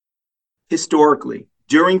historically,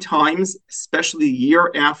 during times, especially year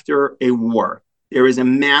after a war, there is a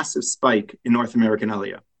massive spike in North American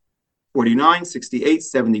Aliyah. 49, 68,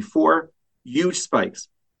 74, huge spikes.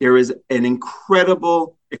 There is an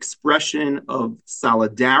incredible expression of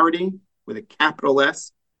solidarity with a capital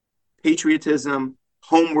S, patriotism,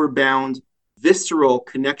 homeward bound, visceral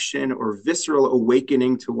connection or visceral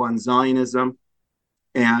awakening to one's Zionism.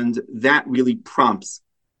 And that really prompts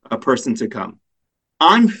a person to come.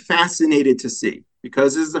 I'm fascinated to see,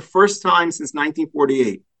 because this is the first time since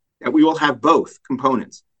 1948 that we will have both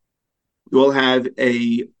components. We will have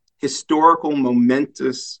a historical,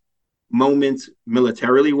 momentous moment,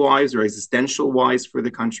 militarily wise or existential wise for the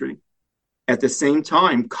country, at the same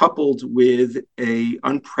time coupled with a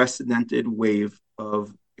unprecedented wave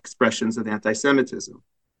of expressions of anti-Semitism.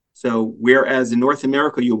 So whereas in North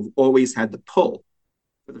America, you've always had the pull,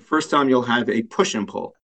 for the first time, you'll have a push and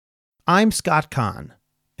pull. I'm Scott Kahn,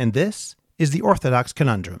 and this is the Orthodox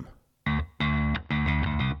Conundrum.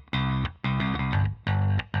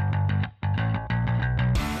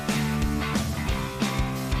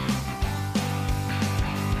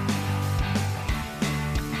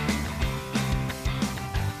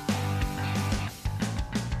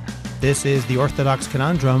 This is the Orthodox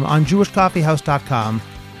Conundrum on JewishCoffeehouse.com.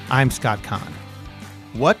 I'm Scott Kahn.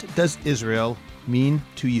 What does Israel mean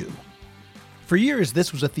to you? For years,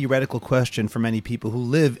 this was a theoretical question for many people who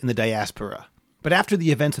live in the diaspora. But after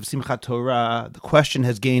the events of Simchat Torah, the question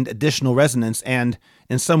has gained additional resonance and,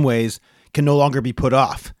 in some ways, can no longer be put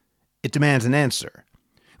off. It demands an answer.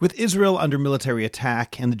 With Israel under military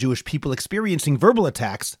attack and the Jewish people experiencing verbal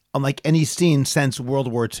attacks unlike any seen since World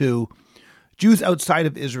War II, Jews outside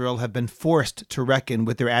of Israel have been forced to reckon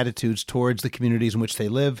with their attitudes towards the communities in which they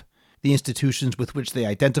live, the institutions with which they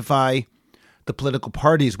identify, the political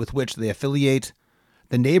parties with which they affiliate,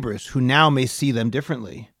 the neighbors who now may see them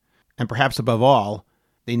differently, and perhaps above all,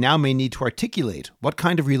 they now may need to articulate what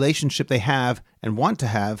kind of relationship they have and want to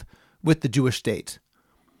have with the Jewish state.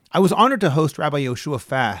 I was honored to host Rabbi Yehoshua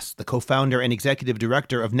Fass, the co-founder and executive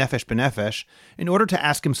director of Nefesh B'Nefesh, in order to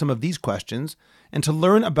ask him some of these questions and to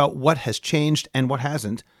learn about what has changed and what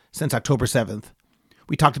hasn't since October 7th.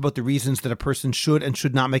 We talked about the reasons that a person should and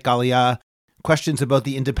should not make Aliyah, questions about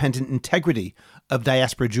the independent integrity of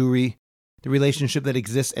diaspora Jewry, the relationship that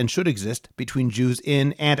exists and should exist between Jews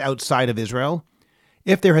in and outside of Israel,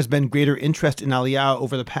 if there has been greater interest in Aliyah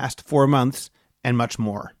over the past 4 months, and much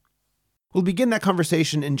more. We'll begin that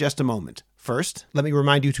conversation in just a moment. First, let me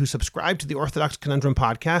remind you to subscribe to the Orthodox Conundrum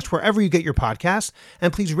podcast wherever you get your podcasts,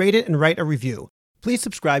 and please rate it and write a review. Please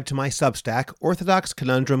subscribe to my Substack, Orthodox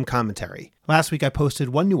Conundrum Commentary. Last week I posted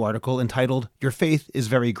one new article entitled, Your Faith is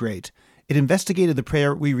Very Great. It investigated the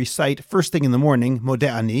prayer we recite first thing in the morning, Modeh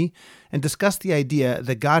Ani, and discussed the idea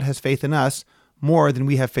that God has faith in us more than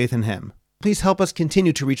we have faith in Him. Please help us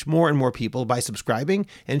continue to reach more and more people by subscribing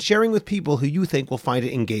and sharing with people who you think will find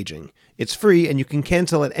it engaging. It's free and you can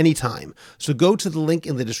cancel at any time, so go to the link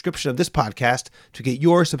in the description of this podcast to get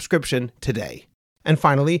your subscription today. And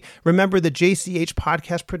finally, remember that JCH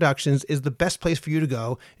Podcast Productions is the best place for you to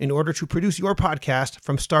go in order to produce your podcast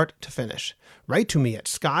from start to finish. Write to me at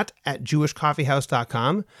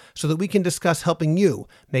scott@jewishcoffeehouse.com so that we can discuss helping you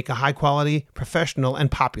make a high-quality, professional, and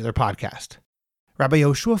popular podcast. Rabbi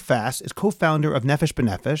Yehoshua Fass is co-founder of Nefesh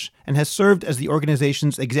B'Nefesh and has served as the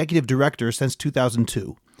organization's executive director since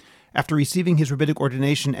 2002. After receiving his rabbinic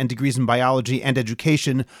ordination and degrees in biology and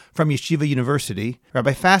education from Yeshiva University,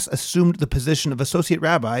 Rabbi Fass assumed the position of associate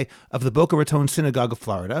rabbi of the Boca Raton Synagogue of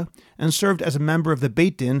Florida and served as a member of the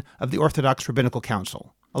Beit Din of the Orthodox Rabbinical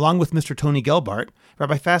Council. Along with Mr. Tony Gelbart,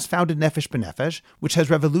 Rabbi Fass founded Nefesh B'Nefesh, which has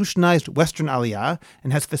revolutionized Western Aliyah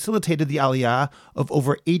and has facilitated the Aliyah of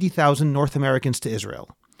over 80,000 North Americans to Israel.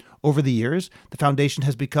 Over the years, the foundation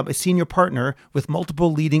has become a senior partner with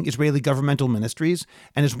multiple leading Israeli governmental ministries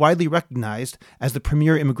and is widely recognized as the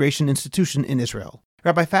premier immigration institution in Israel.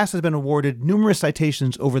 Rabbi Fass has been awarded numerous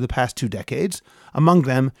citations over the past 2 decades, among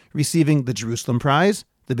them receiving the Jerusalem Prize,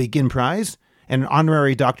 the Begin Prize, and an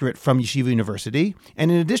honorary doctorate from Yeshiva University, and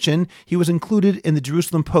in addition, he was included in the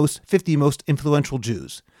Jerusalem Post's 50 Most Influential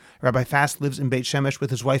Jews. Rabbi Fass lives in Beit Shemesh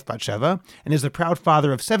with his wife Batsheva and is the proud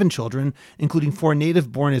father of 7 children, including 4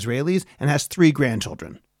 native-born Israelis, and has 3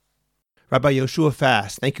 grandchildren. Rabbi Yehoshua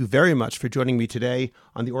Fass, thank you very much for joining me today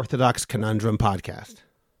on the Orthodox Conundrum podcast.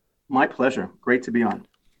 My pleasure. Great to be on.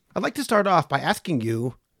 I'd like to start off by asking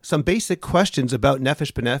you some basic questions about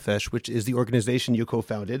Nefesh B'Nefesh, which is the organization you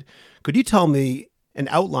co-founded. Could you tell me and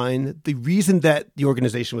outline the reason that the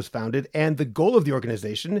organization was founded and the goal of the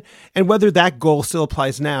organization, and whether that goal still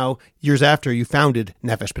applies now, years after you founded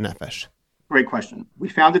Nefesh B'Nefesh? Great question. We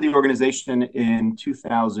founded the organization in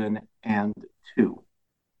 2002.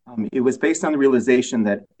 It was based on the realization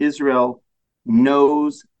that Israel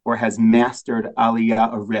knows or has mastered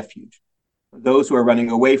aliyah of refuge. Those who are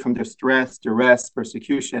running away from distress, duress,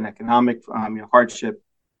 persecution, economic hardship.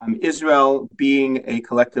 Israel being a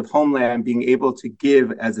collective homeland, being able to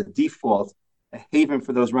give as a default a haven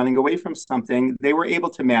for those running away from something, they were able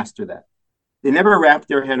to master that. They never wrapped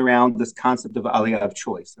their head around this concept of aliyah of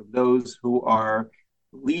choice, of those who are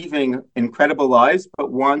leaving incredible lives,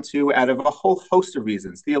 but want to, out of a whole host of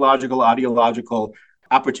reasons, theological, ideological,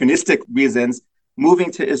 opportunistic reasons,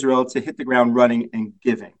 moving to Israel to hit the ground running and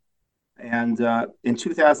giving. And in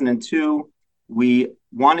 2002, we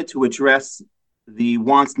wanted to address the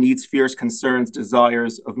wants, needs, fears, concerns,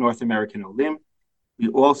 desires of North American Olim. We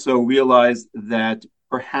also realized that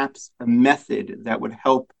perhaps a method that would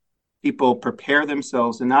help people prepare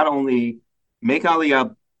themselves and not only make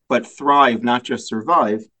Aliyah, but thrive, not just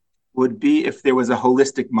survive, would be if there was a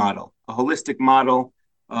holistic model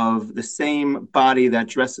of the same body that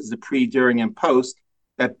dresses the pre, during, and post,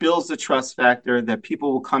 that builds the trust factor, that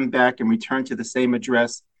people will come back and return to the same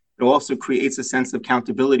address. It also creates a sense of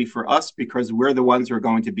accountability for us because we're the ones who are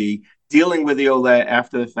going to be dealing with the Oleh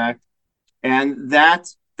after the fact. And that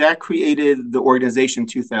created the organization in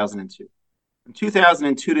 2002. From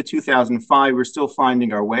 2002 to 2005, we're still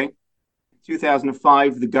finding our way. In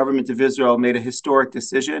 2005, the government of Israel made a historic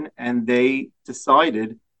decision, and they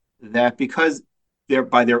decided that because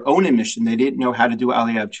by their own admission, they didn't know how to do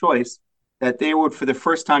Aliyah of choice, that they would, for the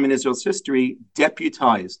first time in Israel's history,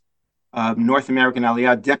 deputize North American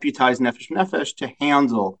Aliyah, deputize Nefesh Nefesh to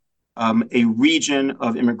handle a region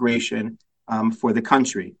of immigration for the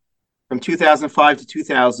country. From 2005 to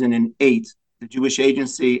 2008, the Jewish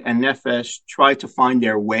Agency and Nefesh tried to find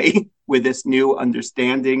their way with this new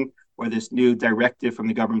understanding or this new directive from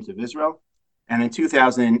the government of Israel. And in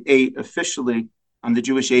 2008, officially, the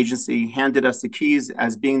Jewish Agency handed us the keys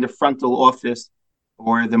as being the frontal office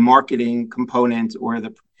or the marketing component or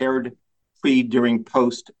the prepared pre, during,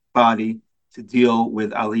 post body to deal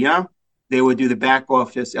with Aliyah. They would do the back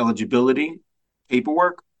office eligibility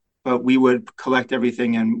paperwork, but we would collect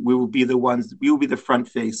everything and we will be the front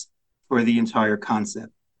face for the entire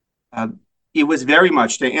concept. It was very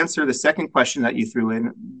much, to answer the second question that you threw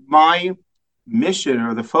in, my mission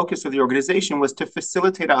or the focus of the organization was to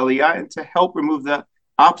facilitate Aliyah and to help remove the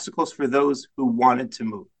obstacles for those who wanted to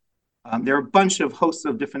move. There are a bunch of hosts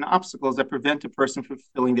of different obstacles that prevent a person from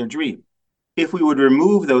fulfilling their dream. If we would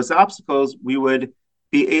remove those obstacles, we would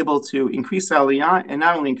be able to increase Aliyah, and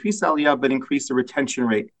not only increase Aliyah, but increase the retention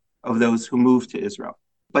rate of those who move to Israel.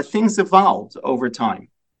 But things evolved over time.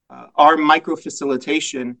 Our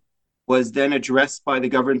micro-facilitation was then addressed by the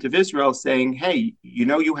government of Israel saying, hey,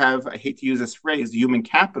 you have, I hate to use this phrase, human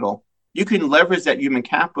capital. You can leverage that human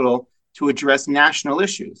capital to address national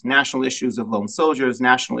issues of lone soldiers,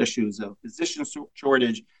 national issues of physician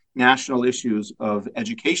shortage, national issues of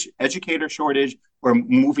educator shortage, or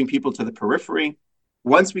moving people to the periphery.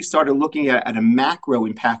 Once we started looking at a macro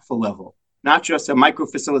impactful level, not just a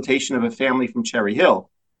micro-facilitation of a family from Cherry Hill,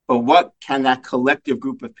 but what can that collective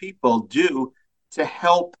group of people do to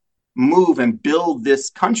help move and build this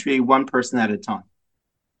country one person at a time?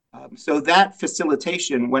 So that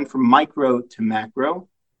facilitation went from micro to macro,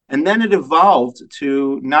 and then it evolved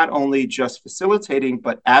to not only just facilitating,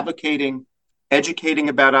 but advocating, educating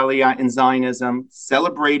about Aliyah and Zionism,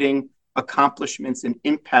 celebrating accomplishments and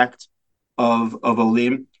impact of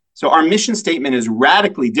Olim. So our mission statement is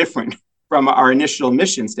radically different from our initial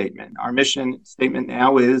mission statement. Our mission statement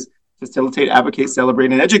now is facilitate, advocate,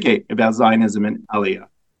 celebrate, and educate about Zionism and Aliyah.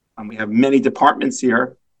 We have many departments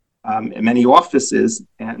here, and many offices,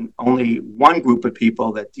 and only one group of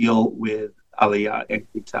people that deal with Aliyah and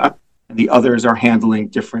Krita, and the others are handling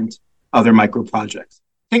different other micro projects.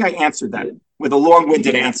 I think I answered that with a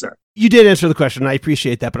long-winded answer. You did answer the question, and I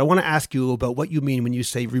appreciate that, but I want to ask you about what you mean when you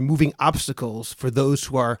say removing obstacles for those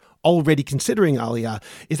who are already considering Aliyah.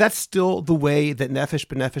 Is that still the way that Nefesh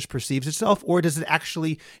B'Nefesh perceives itself, or does it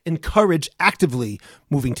actually encourage actively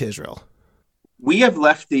moving to Israel? We have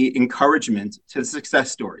left the encouragement to the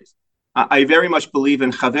success stories. I very much believe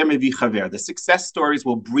in chaver mevi chaver. The success stories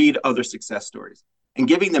will breed other success stories. And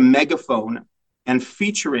giving the megaphone and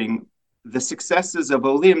featuring the successes of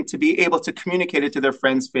Olim to be able to communicate it to their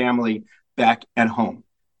friends, family back at home.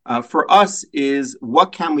 For us is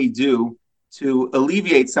what can we do to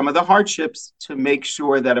alleviate some of the hardships to make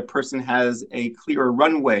sure that a person has a clearer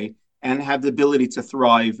runway and have the ability to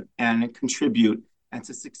thrive and contribute and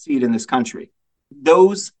to succeed in this country.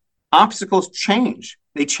 Those obstacles change.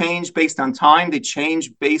 They change based on time. They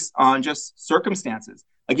change based on just circumstances.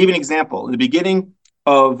 I'll give you an example. In the beginning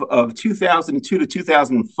of 2002 to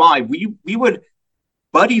 2005, we would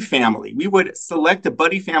buddy family. We would select a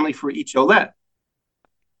buddy family for each Oleh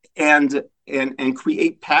and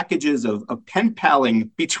create packages of pen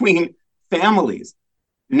paling between families.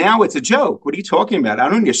 Now it's a joke. What are you talking about? I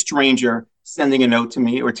don't need a stranger sending a note to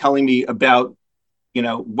me or telling me about,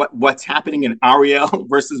 what's happening in Ariel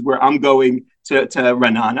versus where I'm going to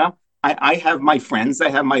Renana. I have my friends. I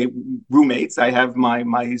have my roommates. I have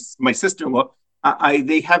my sister-in-law.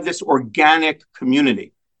 They have this organic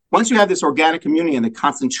community. Once you have this organic community and the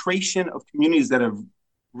concentration of communities that have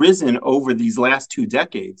risen over these last 2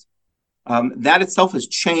 decades, that itself has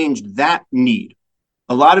changed that need.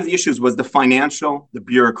 A lot of the issues was the financial, the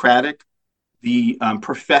bureaucratic, the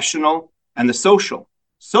professional, and the social.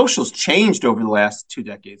 Social's changed over the last 2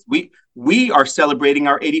 decades. We are celebrating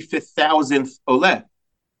our 85,000th Oleh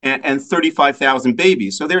and 35,000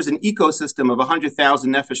 babies. So there's an ecosystem of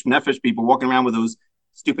 100,000 nefesh people walking around with those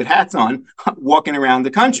stupid hats on, walking around the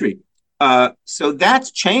country. So that's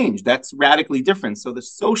changed. That's radically different. So the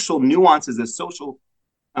social nuances, the social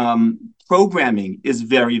programming is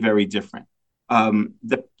very, very different.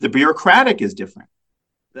 The bureaucratic is different.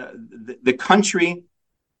 The country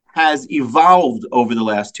has evolved over the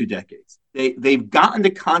last 2 decades. They've gotten the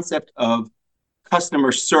concept of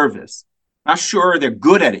customer service. Not sure they're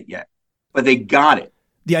good at it yet, but they got it.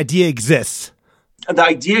 The idea exists. The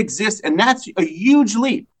idea exists, and that's a huge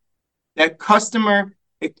leap. That customer,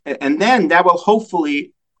 and then that will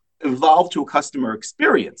hopefully evolve to a customer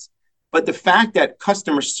experience. But the fact that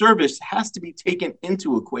customer service has to be taken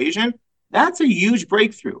into equation, that's a huge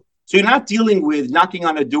breakthrough. So you're not dealing with knocking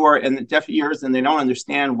on a door and the deaf ears and they don't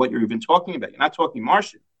understand what you're even talking about. You're not talking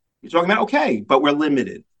Martian. You're talking about, okay, but we're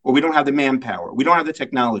limited, or we don't have the manpower. We don't have the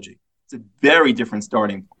technology. It's a very different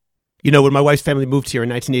starting point. When my wife's family moved here in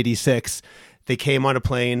 1986, they came on a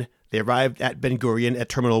plane. They arrived at Ben Gurion at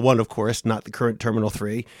Terminal 1, of course, not the current Terminal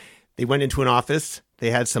 3. They went into an office.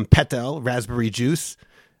 They had some petel, raspberry juice,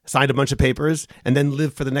 signed a bunch of papers, and then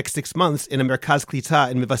lived for the next 6 months in a Merkaz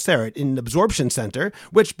Klita in Mevaseret, in an absorption center,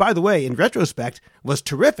 which, by the way, in retrospect, was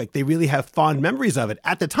terrific. They really have fond memories of it.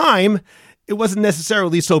 At the time, it wasn't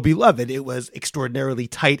necessarily so beloved. It was extraordinarily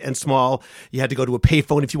tight and small. You had to go to a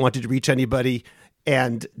payphone if you wanted to reach anybody,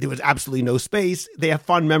 and there was absolutely no space. They have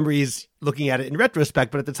fond memories looking at it in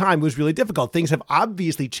retrospect, but at the time it was really difficult. Things have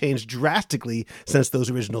obviously changed drastically since those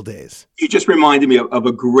original days. You just reminded me of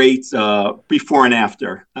a great before and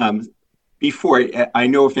after. Before, I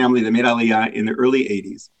know a family that made Aliyah in the early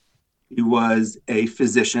 80s. He was a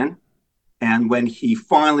physician, and when he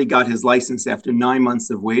finally got his license after 9 months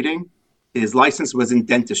of waiting, his license was in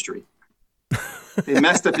dentistry. They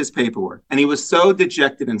messed up his paperwork. And he was so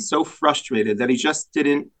dejected and so frustrated that he just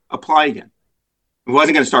didn't apply again. He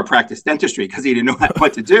wasn't going to start practice dentistry because he didn't know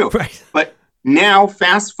what to do. Right. But now,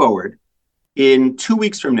 fast forward, in 2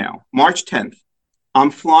 weeks from now, March 10th,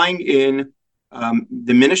 I'm flying in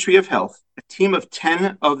the Ministry of Health, a team of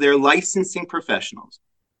 10 of their licensing professionals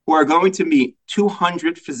who are going to meet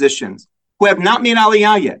 200 physicians who have not made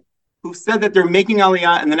Aliyah yet, who said that they're making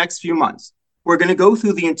Aliyah in the next few months. We're going to go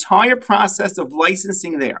through the entire process of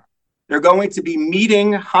licensing there. They're going to be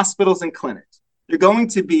meeting hospitals and clinics. They're going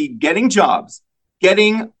to be getting jobs,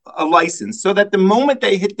 getting a license, so that the moment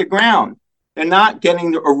they hit the ground, they're not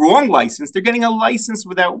getting a wrong license. They're getting a license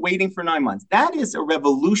without waiting for 9 months. That is a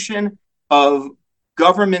revolution of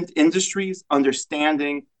government industries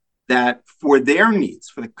understanding that for their needs,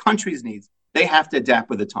 for the country's needs, they have to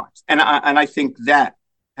adapt with the times. And I think that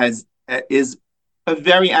is a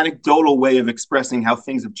very anecdotal way of expressing how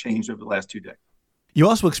things have changed over the last 2 decades. You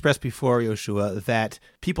also expressed before, Yehoshua, that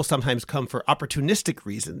people sometimes come for opportunistic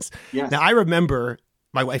reasons. Yes. Now, I remember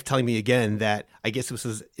my wife telling me again that I guess this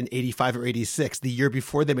was in 85 or 86, the year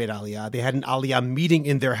before they made Aliyah. They had an Aliyah meeting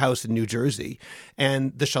in their house in New Jersey.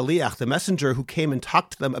 And the Shaliach, the messenger who came and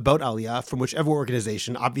talked to them about Aliyah from whichever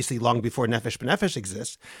organization, obviously long before Nefesh B'Nefesh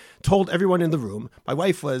exists, told everyone in the room. My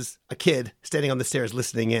wife was a kid standing on the stairs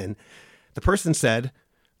listening in. The person said,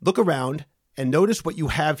 look around and notice what you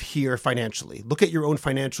have here financially. Look at your own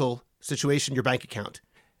financial situation, your bank account.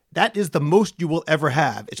 That is the most you will ever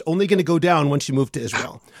have. It's only going to go down once you move to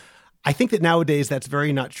Israel. I think that nowadays that's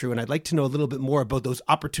very not true. And I'd like to know a little bit more about those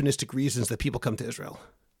opportunistic reasons that people come to Israel.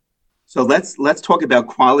 So let's talk about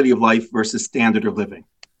quality of life versus standard of living,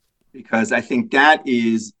 because I think that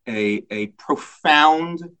is a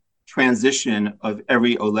profound transition of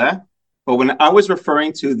every Oleh. But when I was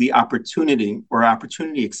referring to the opportunity or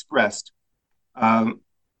opportunity expressed,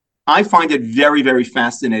 I find it very, very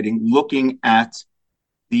fascinating looking at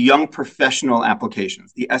the young professional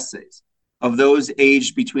applications, the essays of those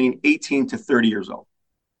aged between 18 to 30 years old.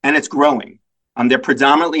 and it's growing. They're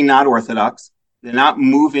predominantly not Orthodox. They're not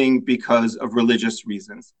moving because of religious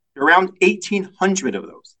reasons. There are around 1,800 of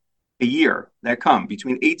those a year that come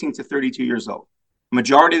between 18 to 32 years old.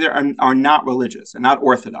 Majority there are not religious and not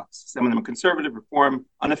Orthodox. Some of them are conservative, reform,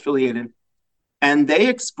 unaffiliated. And they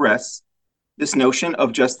express this notion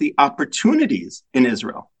of just the opportunities in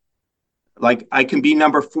Israel. Like, I can be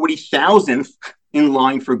number 40,000th in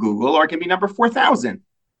line for Google, or I can be number 4,000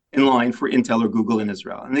 in line for Intel or Google in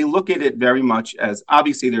Israel. And they look at it very much as,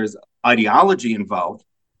 obviously there's ideology involved,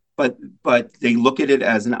 but they look at it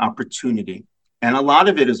as an opportunity. And a lot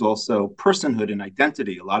of it is also personhood and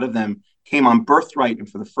identity. A lot of them came on birthright, and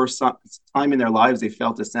for the first time in their lives, they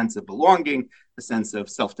felt a sense of belonging, a sense of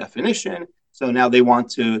self-definition. So now they want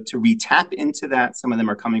to re-tap into that. Some of them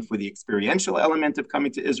are coming for the experiential element of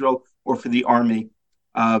coming to Israel or for the army.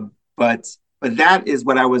 But that is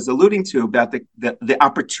what I was alluding to about the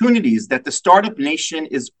opportunities that the startup nation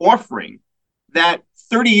is offering that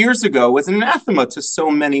 30 years ago was an anathema to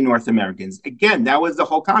so many North Americans. Again, that was the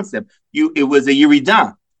whole concept. It was a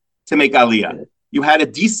yirida to make aliyah. You had a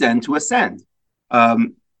descend to ascend.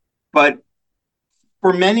 But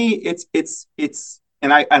for many, it's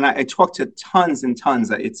and I talked to tons and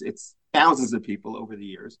tons. It's thousands of people over the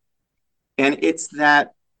years, and it's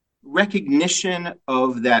that recognition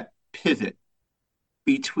of that pivot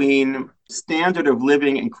between standard of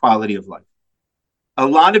living and quality of life. A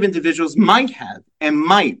lot of individuals might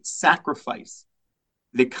sacrifice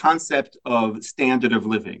the concept of standard of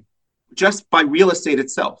living just by real estate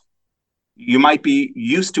itself. You might be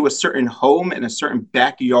used to a certain home and a certain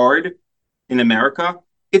backyard in America.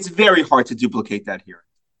 It's very hard to duplicate that here.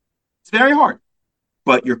 It's very hard.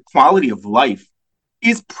 But your quality of life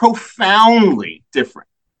is profoundly different.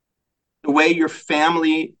 The way your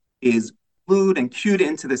family is glued and cued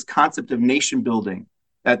into this concept of nation building,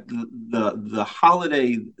 that the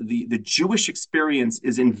holiday, the Jewish experience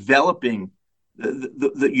is enveloping.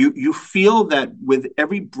 You feel that with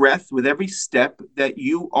every breath, with every step, that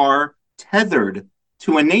you are tethered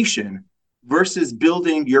to a nation versus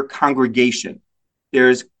building your congregation.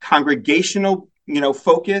 There's congregational,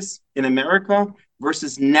 focus in America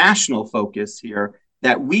versus national focus here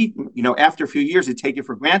that we, after a few years, we take it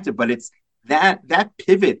for granted, but it's that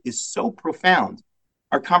pivot is so profound.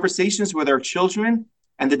 Our conversations with our children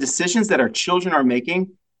and the decisions that our children are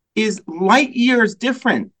making is light years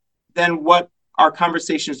different than what our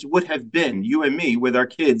conversations would have been, you and me, with our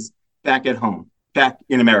kids back at home, back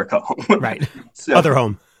in America home. Right. So, other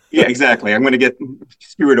home. Yeah, exactly. I'm going to get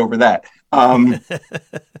spewed over that. But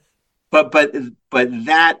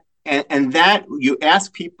that, and that you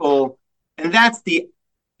ask people, and that's the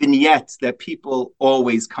vignette that people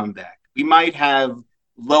always come back. We might have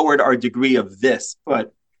lowered our degree of this,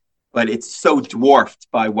 but it's so dwarfed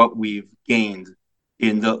by what we've gained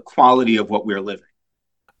in the quality of what we're living.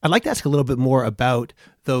 I'd like to ask a little bit more about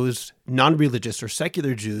those non-religious or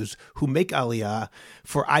secular Jews who make Aliyah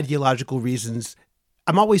for ideological reasons.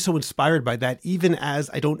 I'm always so inspired by that, even as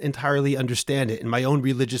I don't entirely understand it. In my own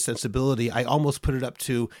religious sensibility, I almost put it up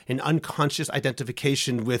to an unconscious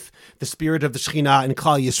identification with the spirit of the Shekhinah and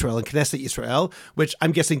Klal Yisrael and Knesset Yisrael, which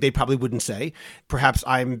I'm guessing they probably wouldn't say. Perhaps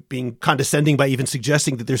I'm being condescending by even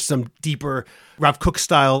suggesting that there's some deeper Rav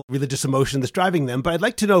Kook-style religious emotion that's driving them. But I'd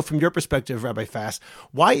like to know, from your perspective, Rabbi Fass,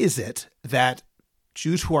 why is it that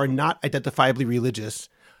Jews who are not identifiably religious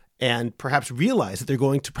and perhaps realize that they're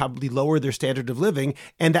going to probably lower their standard of living,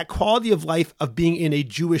 and that quality of life of being in a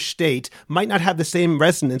Jewish state might not have the same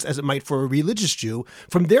resonance as it might for a religious Jew?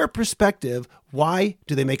 From their perspective, why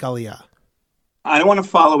do they make Aliyah? I don't want to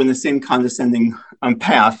follow in the same condescending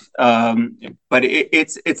path, but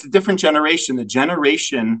it's a different generation. The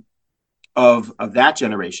generation of that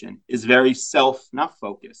generation is very not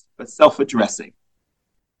focused, but self-addressing.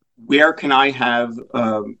 Where can I have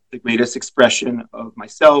the greatest expression of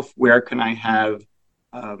myself? Where can I have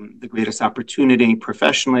the greatest opportunity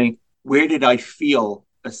professionally? Where did I feel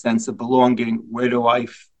a sense of belonging? Where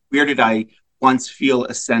did I once feel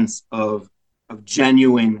a sense of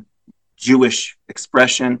genuine Jewish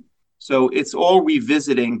expression? So it's all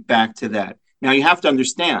revisiting back to that. Now you have to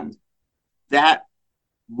understand that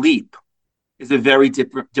leap is a very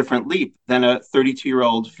different leap than a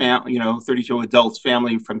 32-year-old 32 adults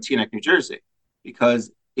family from Teaneck, New Jersey,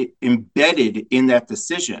 because it embedded in that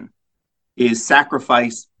decision is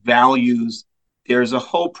sacrifice, values. There's a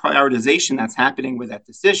whole prioritization that's happening with that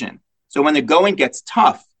decision. So when the going gets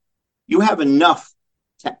tough, you have enough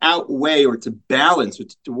to outweigh or to balance or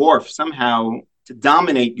to dwarf somehow to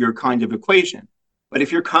dominate your kind of equation. But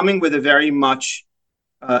if you're coming with a very much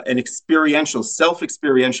an experiential,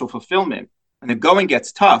 self-experiential fulfillment, and the going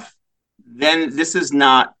gets tough, then this is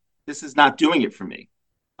not doing it for me.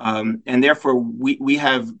 And therefore,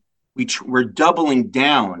 we're doubling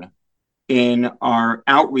down in our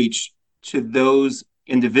outreach to those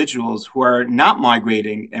individuals who are not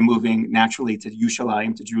migrating and moving naturally to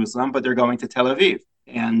Yerushalayim, to Jerusalem, but they're going to Tel Aviv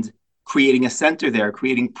and creating a center there,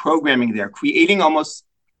 creating programming there,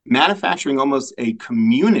 manufacturing almost a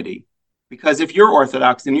community. Because if you're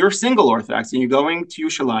Orthodox and you're single Orthodox and you're going to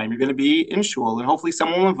Yerushalayim, you're going to be in shul, and hopefully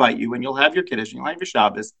someone will invite you, and you'll have your Kiddush, and you'll have your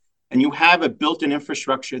Shabbos, and you have a built-in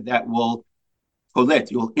infrastructure that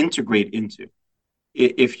you'll integrate into.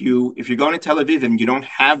 If you're going to Tel Aviv and you don't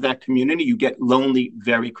have that community, you get lonely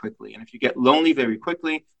very quickly. And if you get lonely very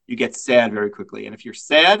quickly, you get sad very quickly. And if you're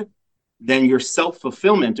sad, then your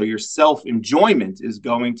self-fulfillment or your self-enjoyment is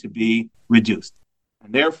going to be reduced.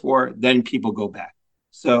 And therefore, then people go back.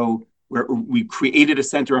 So we created a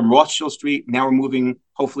center on Rothschild Street. Now we're moving,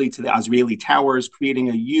 hopefully, to the Azrieli Towers, creating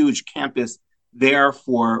a huge campus there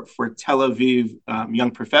for Tel Aviv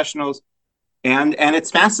young professionals. And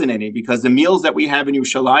it's fascinating because the meals that we have in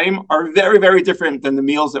Yerushalayim are very, very different than the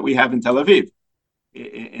meals that we have in Tel Aviv.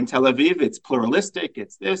 In Tel Aviv, it's pluralistic,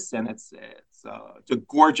 it's this, and it's a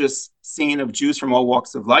gorgeous scene of Jews from all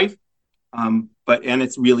walks of life. And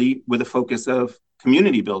it's really with a focus of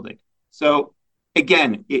community building. So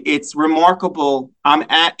again, it's remarkable. I'm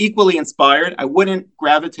equally inspired. I wouldn't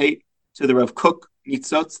gravitate to the Rav Kook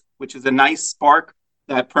Nitzotz, which is a nice spark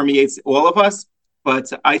that permeates all of us.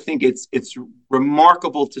 But I think it's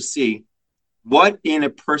remarkable to see what in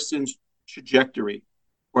a person's trajectory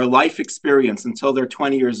or life experience until they're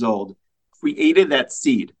 20 years old created that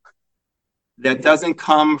seed that doesn't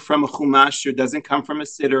come from a chumash or doesn't come from a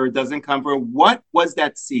siddur, doesn't come from, what was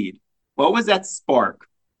that seed? What was that spark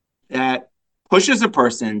that pushes a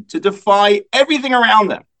person to defy everything around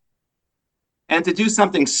them and to do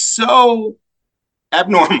something so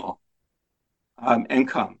abnormal and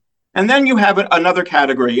come? And then you have another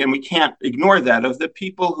category, and we can't ignore that, of the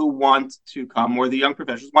people who want to come, or the young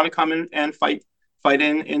professionals want to come in and fight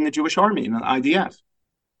in the Jewish army, in the IDF.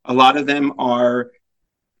 A lot of them are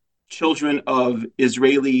children of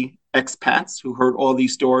Israeli expats who heard all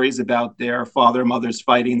these stories about their father and mothers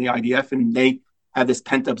fighting the IDF, and they have this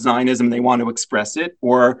pent-up Zionism, they want to express it,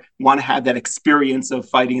 or want to have that experience of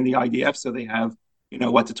fighting in the IDF, so they have,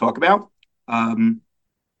 what to talk about.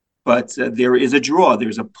 But there is a draw,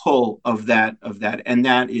 there's a pull of that, and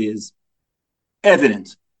that is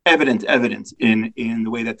evident in the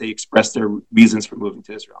way that they express their reasons for moving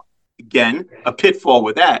to Israel. Again, a pitfall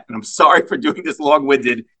with that, and I'm sorry for doing this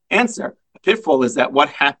long-winded answer. A pitfall is that what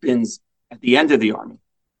happens at the end of the army,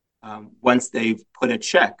 once they've put a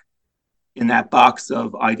check in that box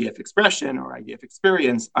of IDF expression or IDF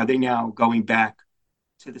experience, are they now going back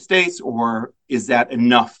to the States, or is that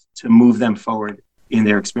enough to move them forward in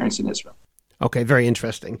their experience in Israel? Okay, very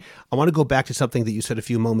interesting. I want to go back to something that you said a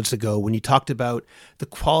few moments ago when you talked about the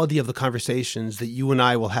quality of the conversations that you and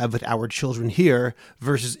I will have with our children here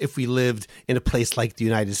versus if we lived in a place like the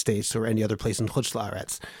United States or any other place in Chutz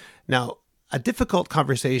La'aretz. Now, a difficult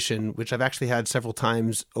conversation, which I've actually had several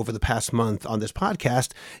times over the past month on this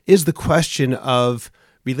podcast, is the question of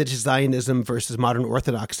religious Zionism versus modern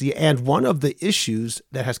Orthodoxy. And one of the issues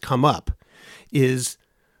that has come up is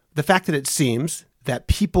the fact that it seems that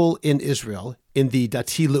people in Israel, in the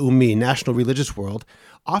Dati Leumi, national religious world,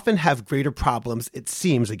 often have greater problems, it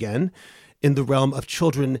seems again, in the realm of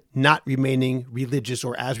children not remaining religious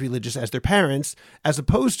or as religious as their parents, as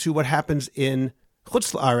opposed to what happens in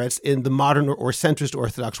Chutz La'aretz, in the modern or centrist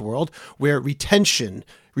Orthodox world, where retention,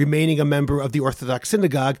 remaining a member of the Orthodox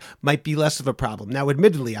synagogue, might be less of a problem. Now,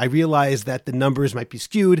 admittedly, I realize that the numbers might be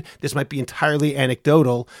skewed. This might be entirely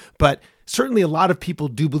anecdotal, but certainly a lot of people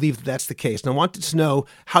do believe that that's the case. And I wanted to know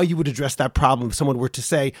how you would address that problem if someone were to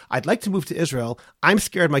say, I'd like to move to Israel. I'm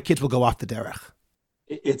scared my kids will go off the derech.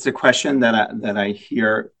 It's a question that I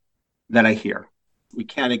hear. We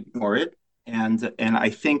can't ignore it. And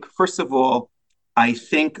I think, first of all, I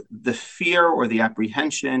think the fear or the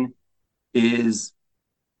apprehension is,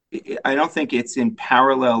 I don't think it's in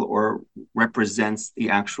parallel or represents the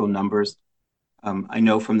actual numbers. I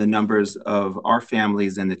know from the numbers of our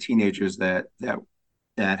families and the teenagers that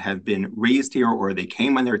have been raised here, or they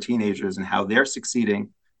came when they were teenagers, and how they're succeeding.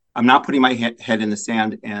 I'm not putting my head in the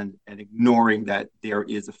sand and ignoring that there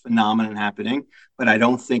is a phenomenon happening, but I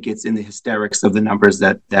don't think it's in the hysterics of the numbers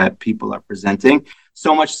that people are presenting.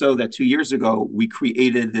 So much so that 2 years ago, we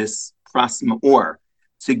created this Pras Me'or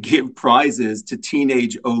to give prizes to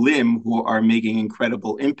teenage Olim who are making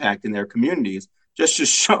incredible impact in their communities, just to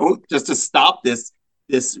stop this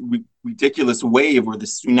ridiculous wave or the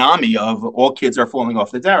tsunami of all kids are falling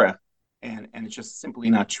off the derech. And it's just simply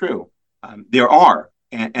not true. There are,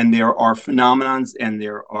 and there are phenomenons, and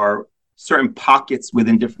there are certain pockets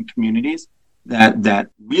within different communities that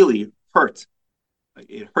really hurt.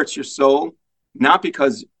 It hurts your soul, not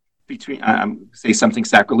because say something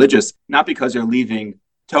sacrilegious, not because they're leaving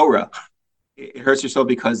Torah. It hurts your soul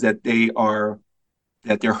because that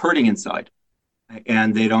they're hurting inside,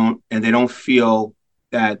 and they don't feel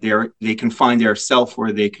that they can find their self,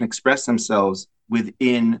 where they can express themselves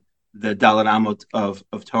within the Dalet Amot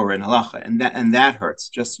of Torah and Halacha, and that hurts.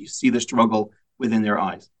 Just you see the struggle within their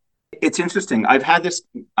eyes. It's interesting.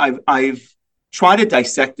 I've tried to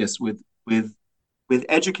dissect this with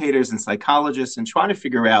educators and psychologists, and trying to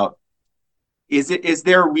figure out, is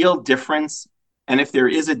there a real difference, and if there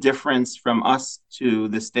is a difference from us to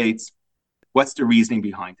the States, what's the reasoning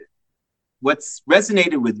behind it? What's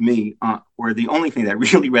resonated with me, or the only thing that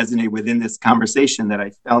really resonated within this conversation that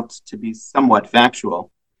I felt to be somewhat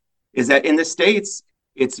factual, is that in the States,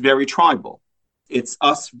 it's very tribal. It's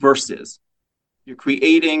us versus. You're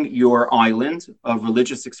creating your island of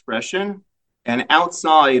religious expression, and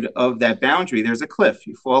outside of that boundary, there's a cliff.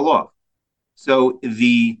 You fall off. So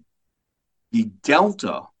the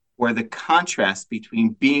delta, or the contrast between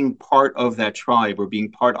being part of that tribe or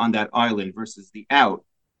being part on that island versus the out,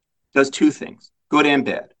 does two things, good and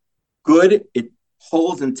bad. Good, it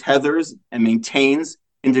holds and tethers and maintains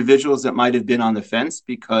individuals that might have been on the fence,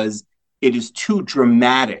 because it is too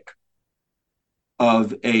dramatic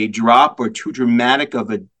of a drop, or too dramatic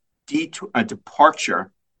of a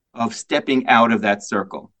departure of stepping out of that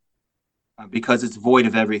circle, because it's void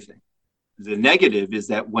of everything. The negative is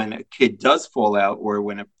that when a kid does fall out, or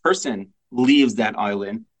when a person leaves that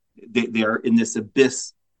island, they're in this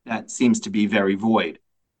abyss that seems to be very void.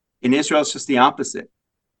 In Israel, it's just the opposite.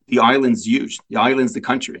 The island's huge. The island's the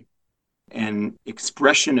country. And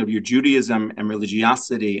expression of your Judaism and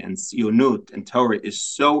religiosity and Sionut and Torah is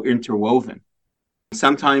so interwoven.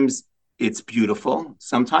 Sometimes it's beautiful.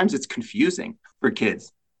 Sometimes it's confusing for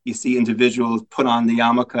kids. You see individuals put on the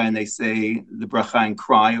yarmulke and they say the bracha and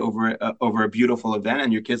cry over a beautiful event,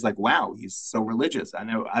 and your kid's like, "Wow, he's so religious. I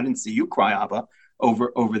didn't see you cry, Abba,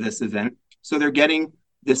 over this event." So they're getting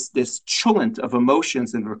this chulent of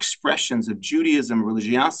emotions and expressions of Judaism,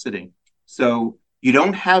 religiosity. So you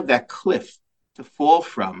don't have that cliff to fall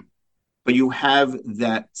from, but you have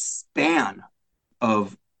that span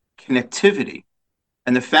of connectivity.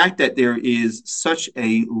 And the fact that there is such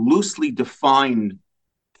a loosely defined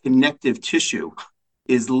connective tissue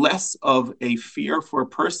is less of a fear for a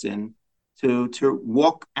person to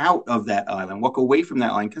walk out of that island, walk away from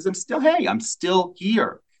that island, because I'm still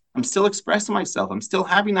here. I'm still expressing myself. I'm still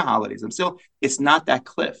having the holidays. It's not that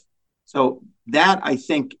cliff. So that, I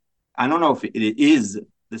think, I don't know if it is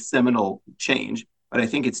the seminal change, but I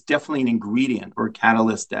think it's definitely an ingredient or a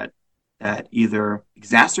catalyst that either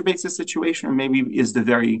exacerbates the situation, or maybe is the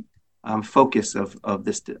very focus of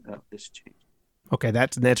this change. Okay,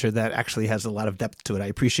 that's an answer that actually has a lot of depth to it. I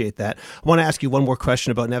appreciate that. I want to ask you one more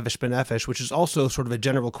question about Nefesh B'Nefesh, which is also sort of a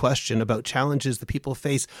general question about challenges that people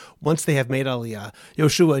face once they have made Aliyah.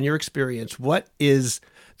 Yehoshua, in your experience, what is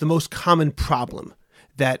the most common problem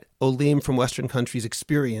that Olim from Western countries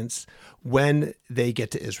experience when they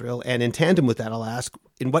get to Israel? And in tandem with that, I'll ask,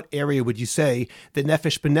 in what area would you say that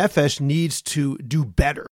Nefesh B'Nefesh needs to do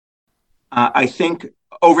better? I think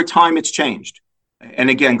over time it's changed.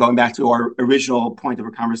 And again, going back to our original point of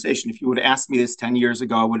our conversation, if you would have asked me this 10 years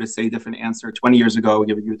ago, I would have said a different answer. 20 years ago, I would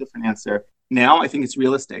give you a different answer. Now, I think it's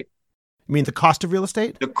real estate. You mean the cost of real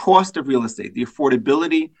estate? The cost of real estate, the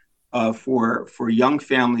affordability for young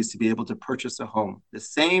families to be able to purchase a home. The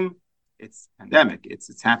same, it's pandemic.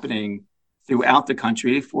 It's happening throughout the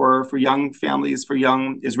country for young families, for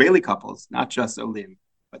young Israeli couples, not just Olim.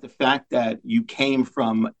 But the fact that you came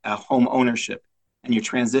from a home ownership and you're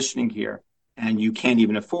transitioning here, and you can't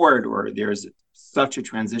even afford, or there's such a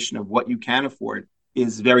transition of what you can afford,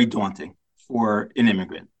 is very daunting for an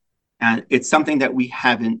immigrant. And it's something that we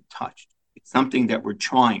haven't touched. It's something that we're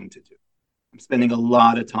trying to do. I'm spending a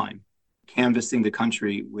lot of time canvassing the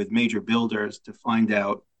country with major builders to find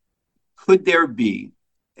out, could there be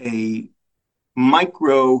a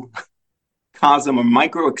microcosm or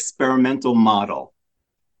micro experimental model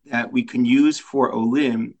that we can use for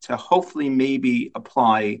Olim to hopefully maybe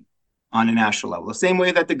apply on a national level? The same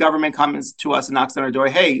way that the government comes to us and knocks on our door,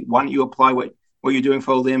 hey, why don't you apply what you're doing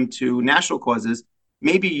for Olim to national causes?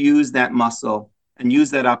 Maybe use that muscle and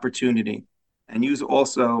use that opportunity, and use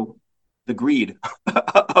also the greed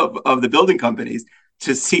of the building companies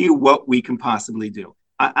to see what we can possibly do.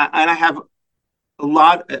 I have a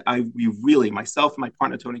lot, myself and my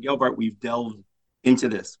partner, Tony Gelbart, we've delved into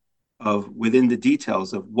this within the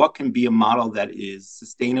details of what can be a model that is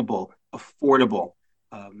sustainable affordable,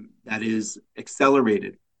 that is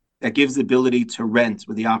accelerated, that gives the ability to rent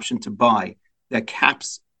with the option to buy, that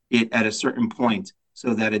caps it at a certain point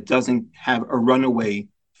so that it doesn't have a runaway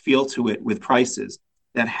feel to it with prices,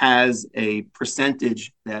 that has a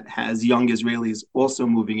percentage that has young Israelis also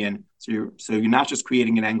moving in. So you're not just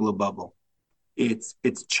creating an Anglo bubble. It's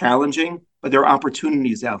challenging, but there are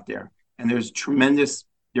opportunities out there. And there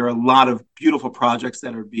are a lot of beautiful projects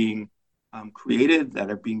that are being created, that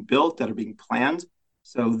are being built, that are being planned.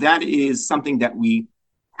 So that is something that we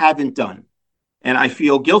haven't done. And I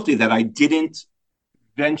feel guilty that I didn't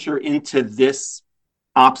venture into this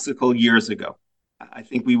obstacle years ago. I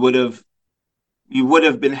think we would have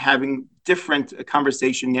been having different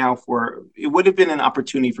conversation now. It would have been an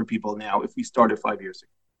opportunity for people now if we started 5 years ago.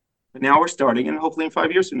 But now we're starting, and hopefully in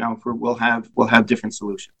 5 years from now, we'll have different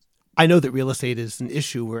solutions. I know that real estate is an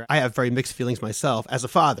issue where I have very mixed feelings myself as a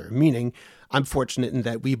father, meaning I'm fortunate in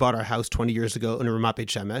that we bought our house 20 years ago in Ramat Beit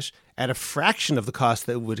Shemesh at a fraction of the cost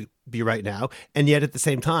that it would be right now. And yet at the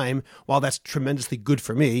same time, while that's tremendously good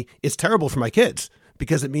for me, it's terrible for my kids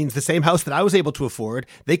because it means the same house that I was able to afford,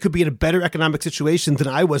 they could be in a better economic situation than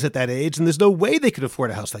I was at that age. And there's no way they could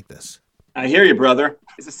afford a house like this. I hear you, brother.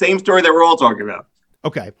 It's the same story that we're all talking about.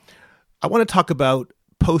 Okay. I want to talk about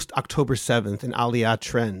post-October 7th and Aliyah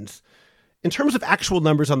trends. In terms of actual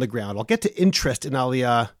numbers on the ground, I'll get to interest in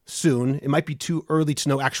Aliyah soon. It might be too early to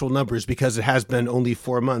know actual numbers because it has been only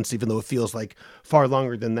 4 months, even though it feels like far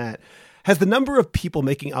longer than that. Has the number of people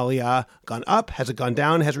making Aliyah gone up? Has it gone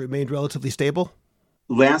down? Has it remained relatively stable?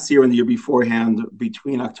 Last year and the year beforehand,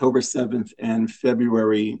 between October 7th and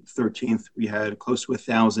February 13th, we had close to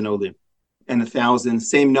 1,000 Olim. And 1,000,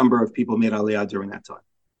 same number of people made Aliyah during that time.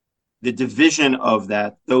 The division of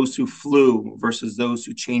that, those who flew versus those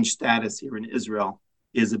who changed status here in Israel,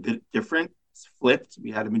 is a bit different. It's flipped. We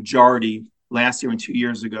had a majority last year and 2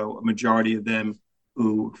 years ago, a majority of them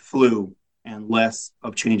who flew and less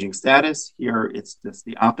of changing status. Here, it's just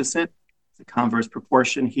the opposite. It's a converse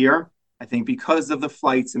proportion here. I think because of the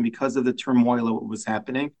flights and because of the turmoil of what was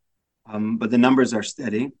happening, but the numbers are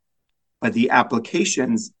steady. But the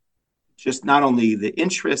applications, just not only the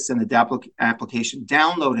interest and the application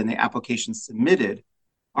download and the application submitted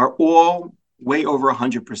are all way over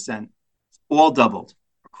 100%, all doubled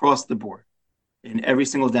across the board in every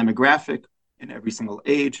single demographic, in every single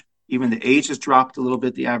age. Even the age has dropped a little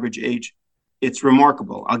bit, the average age. It's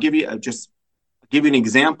remarkable. I'll give you an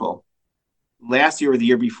example. Last year or the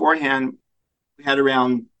year beforehand, we had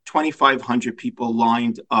around 2,500 people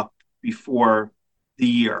lined up before the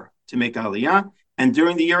year to make Aliyah. And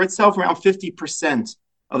during the year itself, around 50%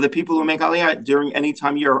 of the people who make Aliyah during any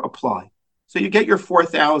time year apply. So you get your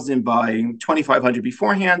 4,000 by 2,500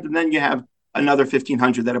 beforehand, and then you have another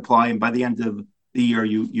 1,500 that apply. And by the end of the year,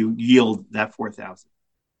 you yield that 4,000.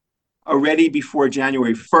 Already before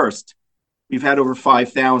January 1st, we've had over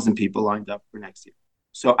 5,000 people lined up for next year.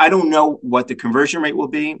 So I don't know what the conversion rate will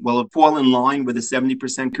be. Will it fall in line with the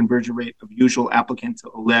 70% conversion rate of usual applicants to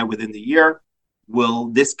Aliyah within the year? Will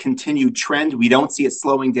this continued trend? We don't see it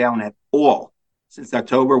slowing down at all since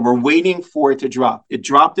October. We're waiting for it to drop. It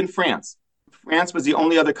dropped in France. France was the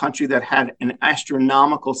only other country that had an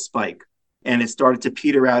astronomical spike, and it started to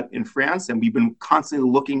peter out in France. And we've been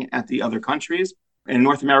constantly looking at the other countries, and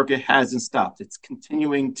North America hasn't stopped. It's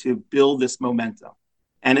continuing to build this momentum.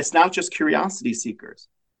 And it's not just curiosity seekers.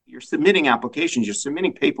 You're submitting applications, you're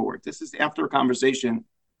submitting paperwork. This is after a conversation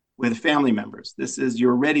with family members.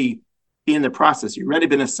 You're already in the process. You've already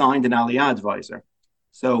been assigned an Aliyah advisor.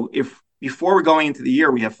 So if before we're going into the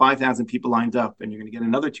year, we have 5,000 people lined up and you're going to get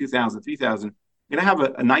another 2,000, 3,000, you're going to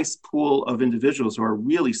have a nice pool of individuals who are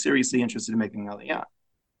really seriously interested in making Aliyah.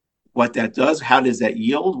 What that does, how does that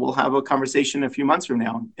yield? We'll have a conversation a few months from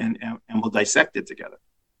now and we'll dissect it together.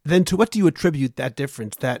 Then to what do you attribute that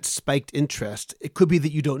difference, that spiked interest? It could be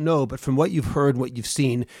that you don't know, but from what you've heard, what you've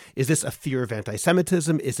seen, is this a fear of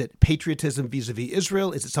anti-Semitism? Is it patriotism vis-a-vis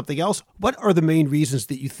Israel? Is it something else? What are the main reasons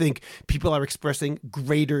that you think people are expressing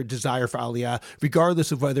greater desire for Aliyah,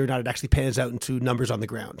 regardless of whether or not it actually pans out into numbers on the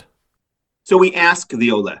ground? So we ask the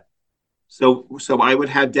Oleh. So I would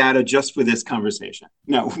have data just for this conversation.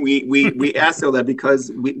 No, we ask Oleh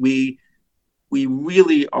because we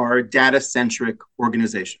really are a data-centric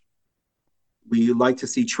organization. We like to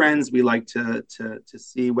see trends. We like to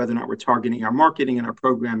see whether or not we're targeting our marketing and our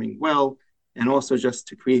programming well, and also just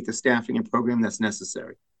to create the staffing and program that's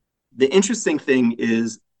necessary. The interesting thing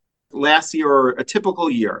is last year or a typical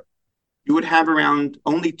year, you would have around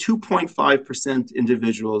only 2.5%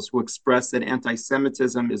 individuals who express that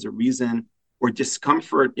anti-Semitism is a reason, or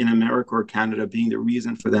discomfort in America or Canada being the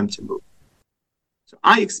reason for them to move. So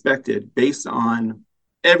I expected, based on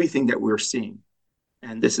everything that we're seeing,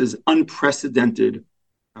 and this is unprecedented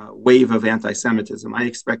wave of anti-Semitism. I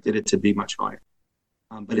expected it to be much higher,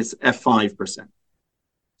 but it's at 5%.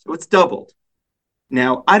 So it's doubled.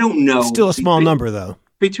 Now, I don't know. It's still a small number, though.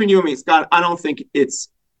 Between you and me, Scott, I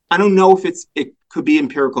don't know if it could be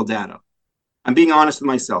empirical data. I'm being honest with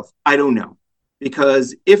myself. I don't know.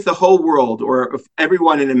 Because if the whole world or if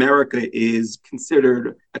everyone in America is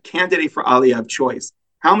considered a candidate for Aliyah of choice,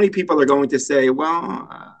 how many people are going to say,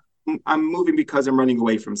 well, I'm moving because I'm running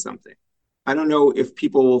away from something? I don't know if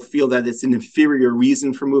people will feel that it's an inferior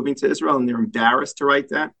reason for moving to Israel and they're embarrassed to write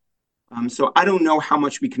that. So I don't know how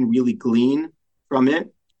much we can really glean from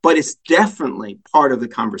it, but it's definitely part of the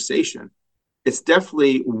conversation. It's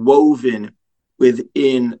definitely woven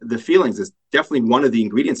within the feelings. It's definitely one of the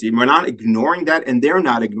ingredients. And we're not ignoring that, and they're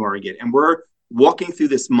not ignoring it. And we're walking through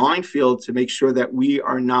this minefield to make sure that we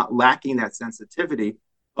are not lacking that sensitivity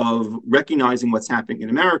of recognizing what's happening in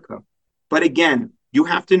America. But again, you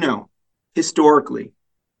have to know, historically,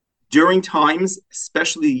 during times,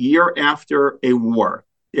 especially year after a war,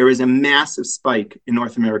 there is a massive spike in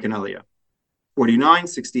North American Aliyah. 49,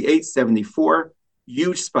 68, 74,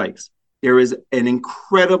 huge spikes. There is an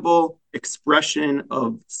incredible expression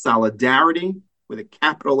of solidarity with a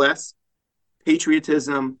capital S,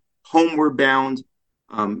 patriotism, homeward bound,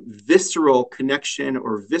 visceral connection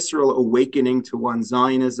or visceral awakening to one's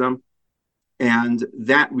Zionism. And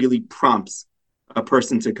that really prompts a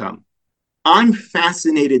person to come. I'm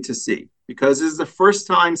fascinated to see, because this is the first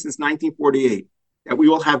time since 1948 that we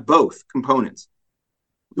will have both components.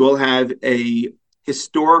 We will have a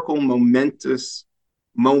historical, momentous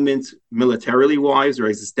moment, militarily wise or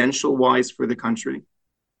existential wise for the country,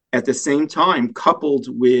 at the same time coupled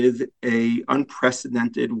with a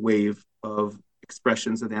unprecedented wave of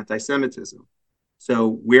expressions of anti-Semitism.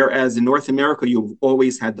 So whereas in North America you've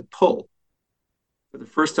always had the pull, for the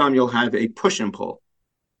first time you'll have a push and pull.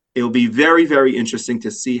 It'll be very, very interesting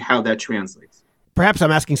to see how that translates. Perhaps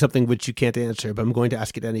I'm asking something which you can't answer, but I'm going to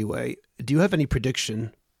ask it anyway. Do you have any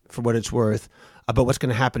prediction, for what it's worth, about what's going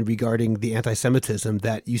to happen regarding the anti-Semitism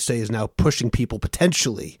that you say is now pushing people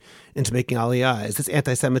potentially into making Aliyah? Is this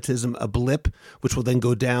anti-Semitism a blip, which will then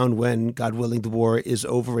go down when, God willing, the war is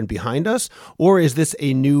over and behind us? Or is this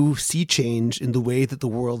a new sea change in the way that the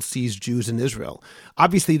world sees Jews in Israel?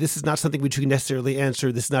 Obviously, this is not something which you can necessarily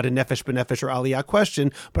answer. This is not a nefesh b'nefesh or Aliyah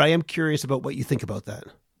question, but I am curious about what you think about that.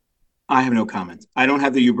 I have no comment. I don't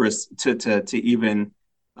have the hubris to even...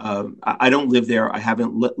 I don't live there. I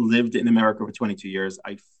haven't lived in America for 22 years.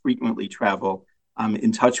 I frequently travel. I'm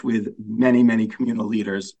in touch with many, many communal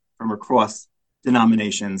leaders from across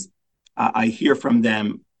denominations. I hear from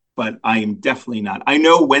them, but I am definitely not. I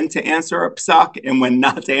know when to answer a psak and when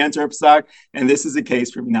not to answer a psak, and this is a case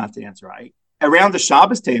for me not to answer. Around the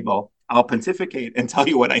Shabbos table, I'll pontificate and tell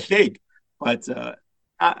you what I think, but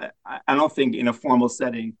I don't think in a formal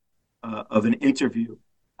setting of an interview,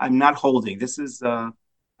 I'm not holding. This is...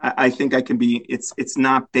 I think I can be. It's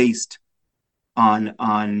not based on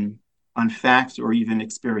facts or even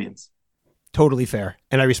experience. Totally fair,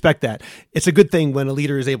 and I respect that. It's a good thing when a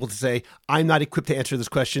leader is able to say, "I'm not equipped to answer this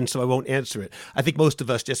question, so I won't answer it." I think most of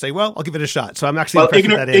us just say, "Well, I'll give it a shot." So I'm actually impressed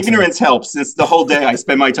with that answer. Ignorance helps. It's the whole day I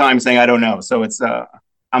spend my time saying I don't know. So it's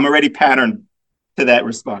I'm already patterned to that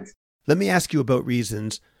response. Let me ask you about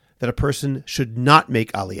reasons that a person should not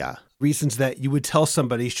make Aliyah. Reasons that you would tell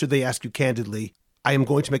somebody should they ask you candidly, I am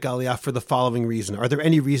going to make Aliyah for the following reason. Are there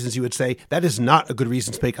any reasons you would say that is not a good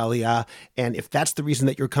reason to make Aliyah? And if that's the reason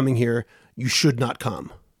that you're coming here, you should not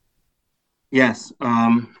come? Yes.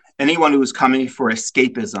 Anyone who is coming for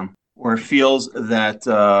escapism or feels that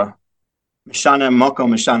Mishana Moko,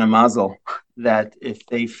 Mishana Mazel, that if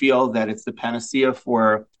they feel that it's the panacea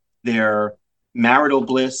for their marital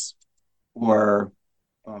bliss or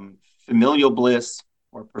familial bliss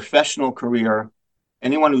or professional career,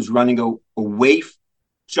 anyone who's running away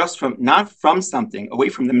not from something, away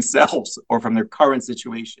from themselves or from their current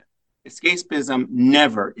situation. Escapism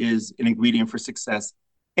never is an ingredient for success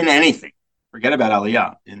in anything. Forget about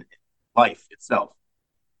Aliyah, in life itself.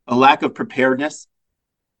 A lack of preparedness,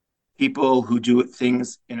 people who do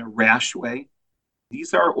things in a rash way,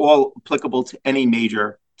 these are all applicable to any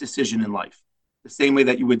major decision in life. The same way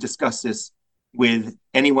that you would discuss this with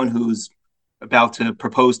anyone who's about to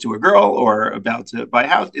propose to a girl or about to buy a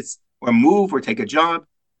house, or move or take a job.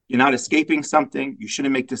 You're not escaping something. You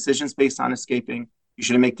shouldn't make decisions based on escaping. You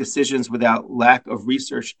shouldn't make decisions without lack of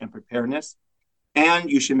research and preparedness. And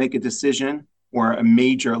you should make a decision or a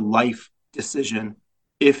major life decision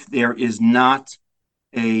if there is not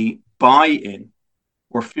a buy-in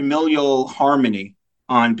or familial harmony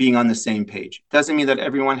on being on the same page. Doesn't mean that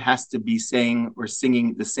everyone has to be saying or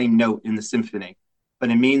singing the same note in the symphony,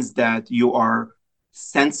 but it means that you are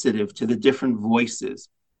sensitive to the different voices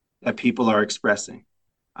that people are expressing.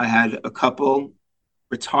 I had a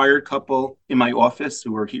retired couple in my office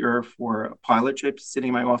who were here for a pilot trip sitting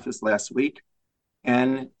in my office last week.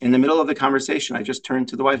 And in the middle of the conversation, I just turned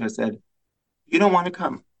to the wife. I said, "You don't want to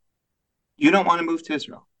come. You don't want to move to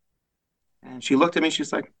Israel." And she looked at me.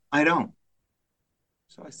 She's like, "I don't."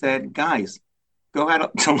 So I said, "Guys, go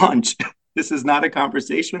out to lunch. This is not a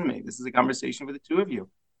conversation with me. This is a conversation with the two of you.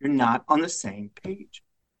 You're not on the same page.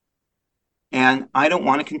 And I don't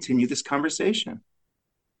want to continue this conversation.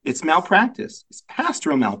 It's malpractice. It's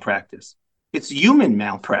pastoral malpractice. It's human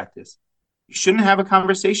malpractice. You shouldn't have a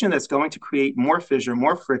conversation that's going to create more fissure,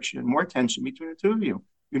 more friction, more tension between the two of you.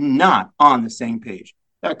 You're not on the same page."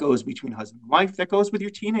 That goes between husband and wife. That goes with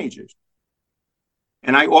your teenagers.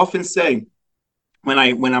 And I often say, when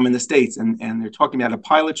I'm in the States and they're talking about a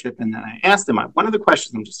pilot trip, and then I ask them, one of the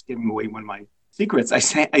questions, I'm just giving away one of my secrets, I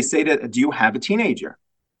say to, "Do you have a teenager?"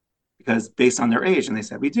 Because based on their age, and they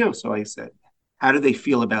said, "We do." So I said, "How do they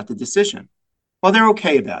feel about the decision?" Well, they're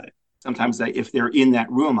okay about it. Sometimes if they're in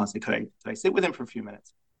that room, I'll say, could I sit with them for a few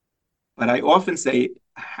minutes? But I often say,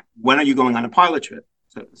 "When are you going on a pilot trip?"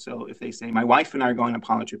 So if they say, "My wife and I are going on a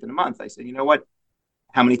pilot trip in a month," I say, "You know what?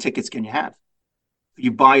 How many tickets can you have?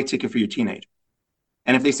 You buy a ticket for your teenager."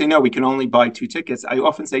 And if they say, "No, we can only buy 2 tickets," I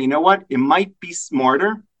often say, "You know what? It might be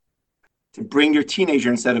smarter to bring your teenager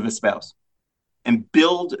instead of a spouse and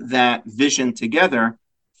build that vision together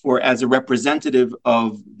as a representative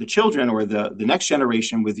of the children or the next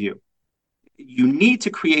generation with you." You need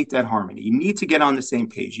to create that harmony. You need to get on the same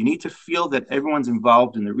page. You need to feel that everyone's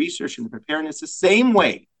involved in the research and the preparedness the same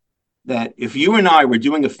way that if you and I were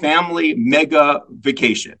doing a family mega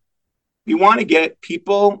vacation, we want to get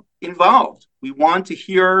people involved. We want to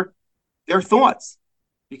hear their thoughts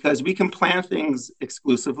because we can plan things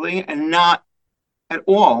exclusively and not at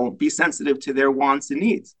all be sensitive to their wants and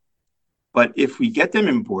needs. But if we get them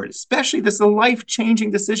on board, especially this is a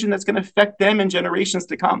life-changing decision that's going to affect them and generations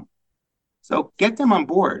to come. So get them on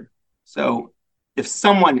board. So if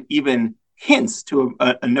someone even hints to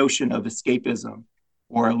a notion of escapism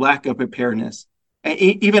or a lack of preparedness,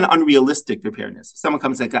 even unrealistic preparedness, someone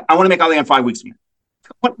comes and says, "I want to make Aliyah in 5 weeks from now."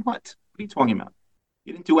 What are you talking about?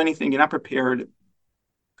 You didn't do anything. You're not prepared.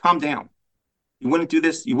 Calm down. You wouldn't do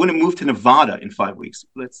this. You wouldn't move to Nevada in 5 weeks.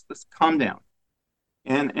 Let's calm down.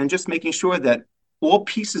 And just making sure that all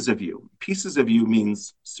pieces of you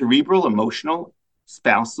means cerebral, emotional,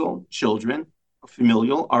 spousal, children,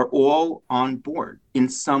 familial, are all on board in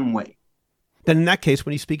some way. Then in that case,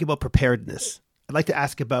 when you speak about preparedness, I'd like to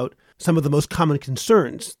ask about some of the most common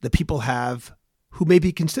concerns that people have who may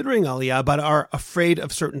be considering Aliyah but are afraid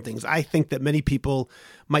of certain things. I think that many people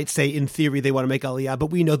might say in theory they want to make Aliyah, but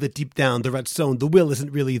we know that deep down, the ratzon, the will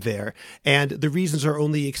isn't really there. And the reasons are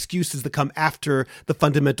only excuses that come after the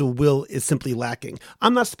fundamental will is simply lacking.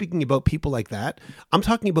 I'm not speaking about people like that. I'm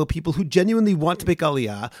talking about people who genuinely want to make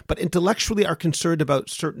Aliyah, but intellectually are concerned about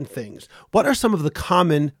certain things. What are some of the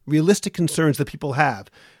common, realistic concerns that people have?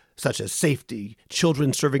 Such as safety,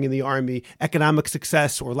 children serving in the army, economic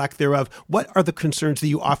success or lack thereof. What are the concerns that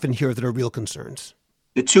you often hear that are real concerns?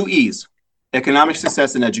 The 2 E's, economic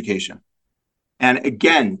success and education. And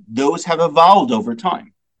again, those have evolved over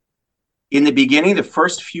time. In the beginning, the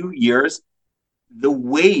first few years, the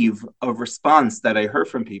wave of response that I heard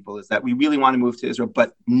from people is that we really want to move to Israel,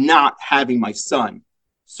 but not having my son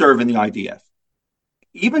serve in the IDF.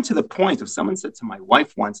 Even to the point of someone said to my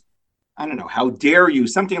wife once, I don't know, "How dare you,"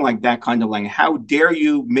 something like that kind of language. "How dare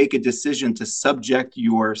you make a decision to subject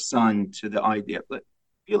your son to the IDF?" But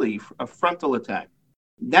really, a frontal attack.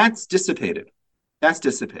 That's dissipated.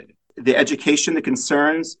 The education, the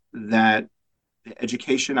concerns that the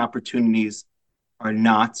education opportunities are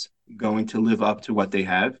not going to live up to what they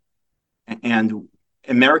have. And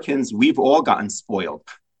Americans, we've all gotten spoiled.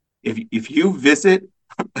 If you visit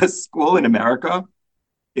a school in America,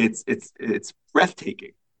 it's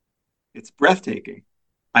breathtaking. It's breathtaking.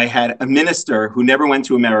 I had a minister who never went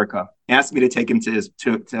to America asked me to take him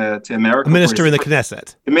to America. A minister in the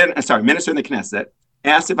Knesset. Minister in the Knesset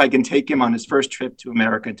asked if I can take him on his first trip to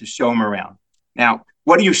America to show him around. Now,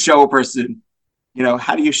 what do you show a person?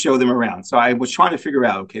 How do you show them around? So I was trying to figure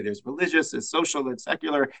out, okay, there's religious, there's social, there's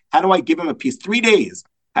secular. How do I give him a piece? 3 days.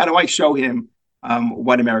 How do I show him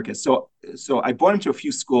what America is? So I brought him to a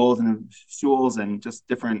few schools and just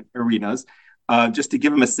different arenas. Just to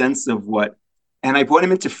give him a sense of what, and I brought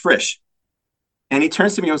him into Frisch. And he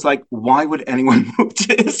turns to me and was like, "Why would anyone move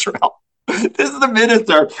to Israel?" This is the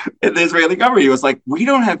minister in the Israeli government. He was like, "We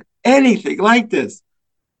don't have anything like this."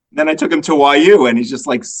 Then I took him to YU, and he's just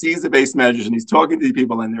like sees the base measures, and he's talking to the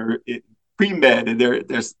people, and they're pre-med, and they're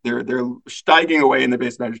steiging away in the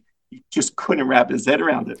base measures. He just couldn't wrap his head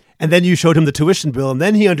around it. And then you showed him the tuition bill, and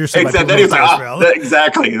then he understood. Exactly. Then he was like,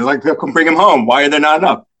 exactly. He's like, bring him home. Why are there not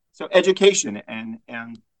enough? So education, and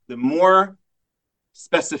the more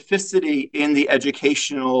specificity in the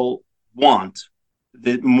educational want,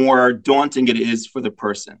 the more daunting it is for the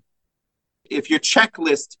person. If your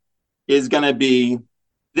checklist is going to be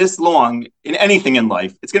this long in anything in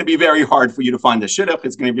life, it's going to be very hard for you to find the shidduch.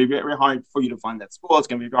 It's going to be very hard for you to find that school. It's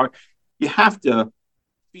going to be very hard. You have to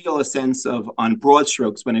feel a sense of on broad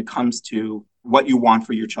strokes when it comes to what you want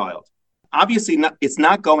for your child. Obviously, it's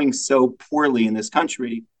not going so poorly in this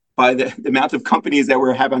country by the amount of companies that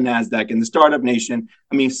we have on NASDAQ and the startup nation.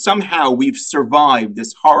 I mean, somehow we've survived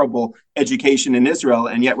this horrible education in Israel,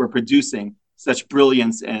 and yet we're producing such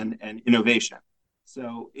brilliance and innovation.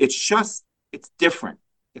 So it's different.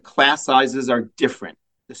 The class sizes are different.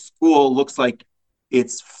 The school looks like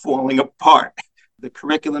it's falling apart. The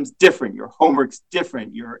curriculum's different. Your homework's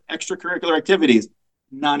different. Your extracurricular activities,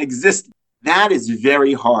 non-existent. That is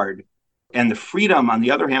very hard. And the freedom, on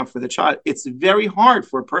the other hand, for the child, it's very hard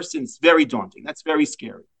for a person. It's very daunting. That's very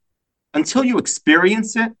scary. Until you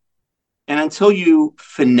experience it, and until you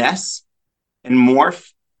finesse and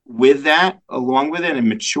morph with that, along with it, and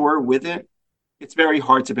mature with it, it's very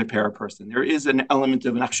hard to prepare a person. There is an element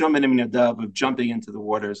of jumping into the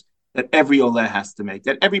waters that every Oleh has to make,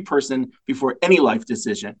 that every person, before any life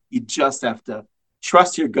decision, you just have to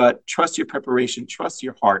trust your gut, trust your preparation, trust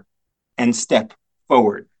your heart, and step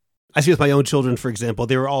forward. I see with my own children, for example,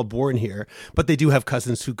 they were all born here, but they do have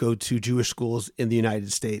cousins who go to Jewish schools in the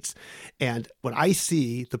United States. And when I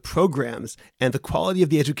see the programs and the quality of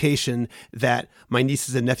the education that my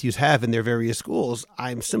nieces and nephews have in their various schools,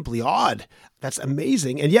 I'm simply awed. That's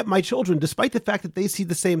amazing. And yet my children, despite the fact that they see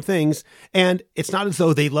the same things, and it's not as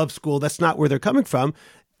though they love school, that's not where they're coming from,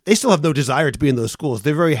 they still have no desire to be in those schools.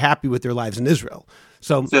 They're very happy with their lives in Israel.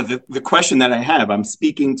 So the question that I have, I'm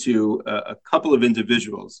speaking to a couple of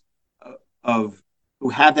individuals who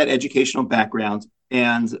have that educational background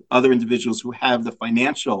and other individuals who have the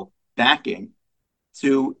financial backing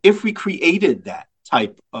to, if we created that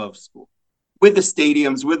type of school with the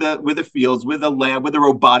stadiums, with the fields, with the lab, with the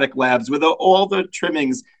robotic labs, with all the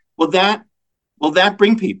trimmings, will that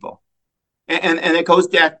bring people? And it goes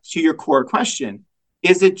back to your core question.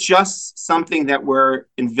 Is it just something that we're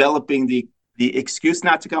enveloping the excuse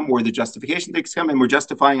not to come, or the justification to come, and we're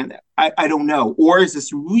justifying it? I don't know. Or is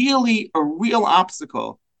this really a real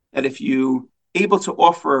obstacle that if you able to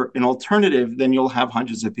offer an alternative, then you'll have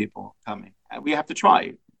hundreds of people coming? We have to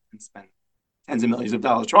try and spend tens of millions of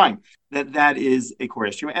dollars trying. That is a core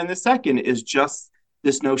issue. And the second is just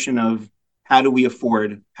this notion of how do we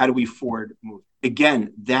afford move?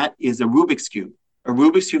 Again, that is a Rubik's Cube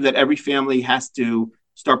that every family has to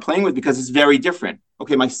start playing with, because it's very different.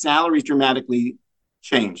 Okay, my salary's dramatically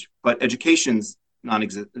changed, but education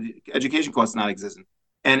costs non-existent.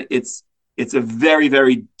 And it's a very,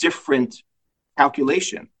 very different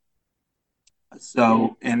calculation.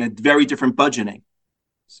 So, and a very different budgeting.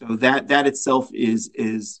 So that itself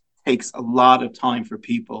takes a lot of time for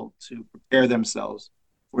people to prepare themselves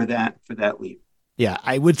for that leap. Yeah,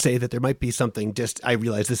 I would say that there might be something, I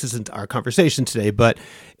realize this isn't our conversation today, but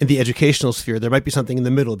in the educational sphere, there might be something in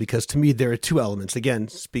the middle, because to me, there are two elements. Again,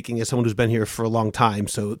 speaking as someone who's been here for a long time,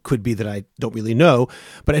 so it could be that I don't really know.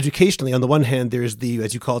 But educationally, on the one hand, there's the,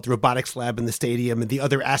 as you call it, the robotics lab in the stadium, and the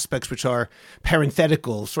other aspects which are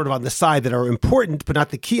parenthetical, sort of on the side, that are important, but not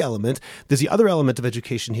the key element. There's the other element of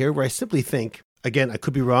education here where I simply think, again, I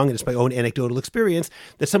could be wrong, and it's my own anecdotal experience,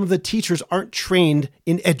 that some of the teachers aren't trained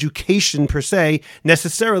in education per se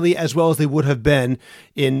necessarily as well as they would have been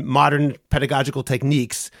in modern pedagogical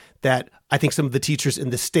techniques that I think some of the teachers in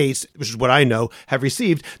the States, which is what I know, have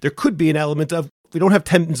received. There could be an element of, we don't have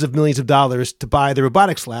tens of millions of dollars to buy the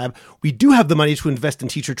robotics lab. We do have the money to invest in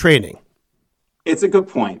teacher training. It's a good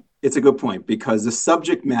point. Because the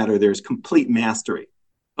subject matter, there's complete mastery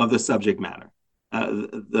of the subject matter.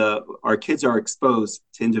 Our kids are exposed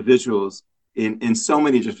to individuals in so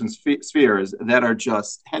many different spheres that are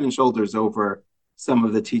just head and shoulders over some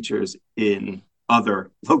of the teachers in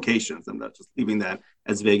other locations. I'm not just leaving that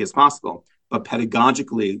as vague as possible. But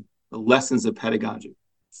pedagogically, the lessons of pedagogic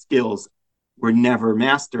skills were never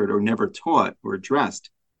mastered or never taught or addressed.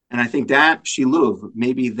 And I think that Shiluv,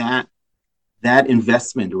 maybe that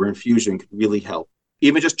investment or infusion could really help.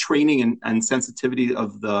 Even just training and sensitivity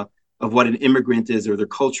of what an immigrant is, or their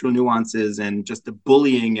cultural nuances, and just the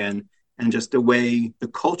bullying and just the way the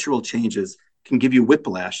cultural changes can give you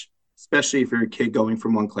whiplash, especially if you're a kid going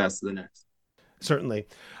from one class to the next. Certainly.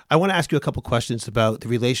 I want to ask you a couple questions about the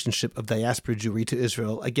relationship of diaspora Jewry to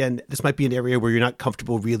Israel. Again, this might be an area where you're not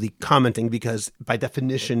comfortable really commenting because by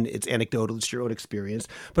definition, it's anecdotal, it's your own experience.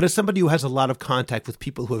 But as somebody who has a lot of contact with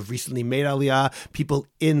people who have recently made Aliyah, people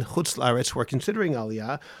in Chutz La'aretz who are considering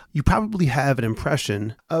Aliyah, you probably have an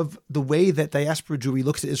impression of the way that diaspora Jewry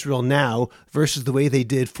looks at Israel now versus the way they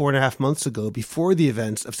did 4.5 months ago before the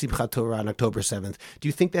events of Simchat Torah on October 7th. Do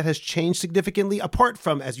you think that has changed significantly, apart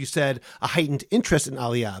from, as you said, a heightened interest in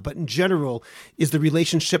Aliyah? But in general, is the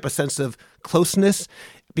relationship a sense of closeness?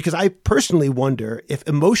 Because I personally wonder if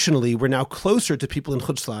emotionally we're now closer to people in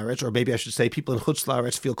Chutz La'aretz, or maybe I should say people in Chutz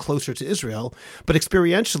La'aretz feel closer to Israel, but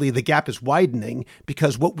experientially the gap is widening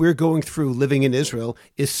because what we're going through living in Israel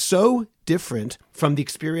is so different from the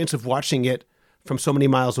experience of watching it from so many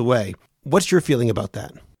miles away. What's your feeling about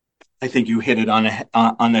that? I think you hit it on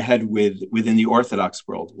the head within the Orthodox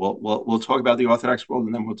world. We'll talk about the Orthodox world,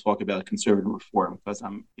 and then we'll talk about conservative reform, because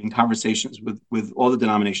I'm in conversations with all the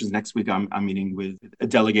denominations. Next week, I'm meeting with a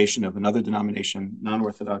delegation of another denomination,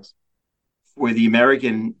 non-Orthodox. For the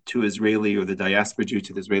American to Israeli, or the diaspora Jew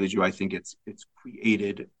to the Israeli Jew, I think it's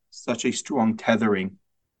created such a strong tethering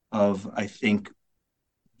of, I think,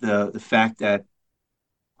 the fact that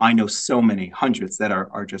I know so many, hundreds, that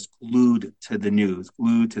are just glued to the news,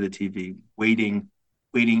 glued to the TV, waiting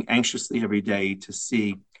anxiously every day to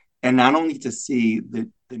see, and not only to see the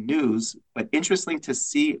news, but interesting to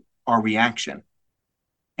see our reaction.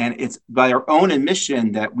 And it's by our own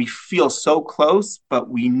admission that we feel so close, but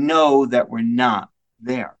we know that we're not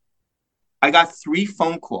there. I got 3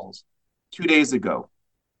 phone calls 2 days ago.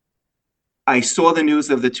 I saw the news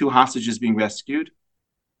of the 2 hostages being rescued.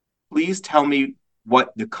 Please tell me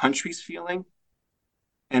what the country's feeling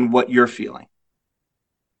and what you're feeling.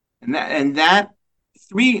 And that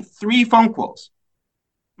 3 phone calls.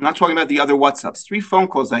 I'm not talking about the other WhatsApps. 3 phone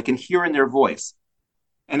calls I can hear in their voice.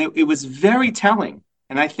 And it was very telling.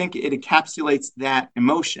 And I think it encapsulates that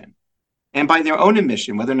emotion. And by their own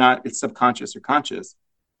admission, whether or not it's subconscious or conscious,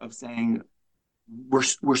 of saying, we're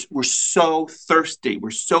so thirsty,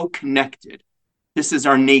 we're so connected. This is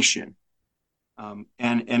our nation.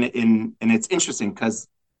 And it's interesting because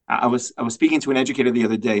I was speaking to an educator the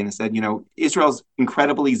other day, and I said, Israel's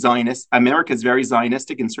incredibly Zionist. America is very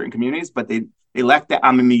Zionistic in certain communities, but they lack the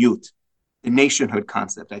amimiyut, the nationhood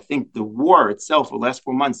concept. I think the war itself, the last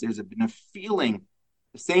 4 months, there's been a feeling,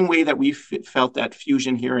 the same way that we felt that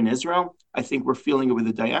fusion here in Israel. I think we're feeling it with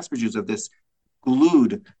the diaspora Jews, of this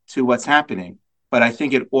glued to what's happening. But I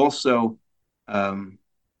think it also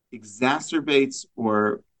exacerbates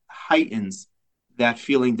or heightens that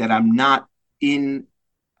feeling that I'm not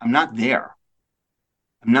there.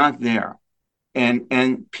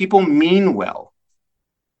 And people mean well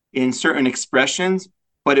in certain expressions,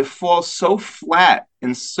 but it falls so flat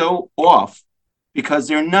and so off because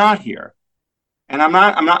they're not here. And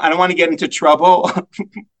I don't want to get into trouble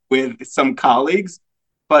with some colleagues,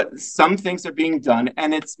 but some things are being done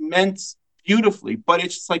and it's meant beautifully, but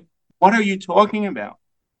it's just like, what are you talking about?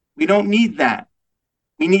 We don't need that.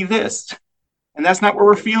 We need this. And that's not what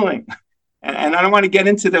we're feeling. And I don't want to get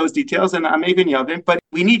into those details, and I'm even Yavin, but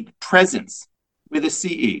we need presence with a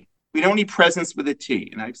CE. We don't need presence with a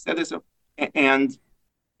T. And I've said this, and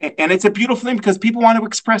it's a beautiful thing because people want to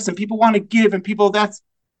express and people want to give and people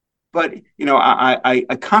but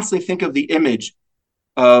I constantly think of the image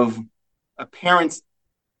of a parent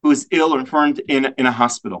who is ill or infirmed in a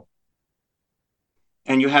hospital.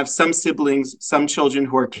 And you have some siblings, some children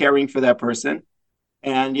who are caring for that person.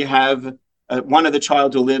 And you have one of the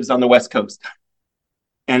child who lives on the West Coast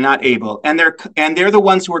and not able. And they're the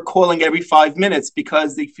ones who are calling every 5 minutes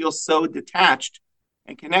because they feel so detached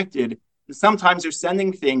and connected. And sometimes they're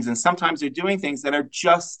sending things and sometimes they're doing things that are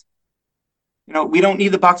just, we don't need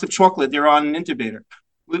the box of chocolate. They're on an intubator.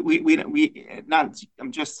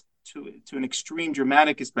 I'm just to an extreme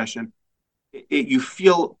dramatic expression. You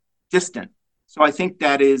feel distant. So I think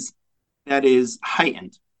that is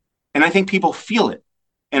heightened. And I think people feel it.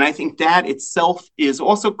 And I think that itself is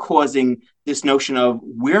also causing this notion of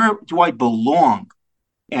where do I belong?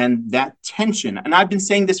 And that tension. And I've been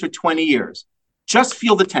saying this for 20 years. Just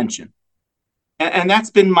feel the tension. And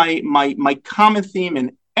that's been my common theme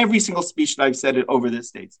in every single speech that I've said it over the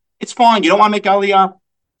States. It's fine. You don't want to make Aliyah?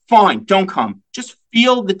 Fine. Don't come. Just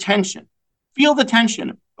feel the tension. Feel the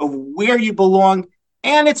tension of where you belong.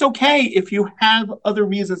 And it's okay if you have other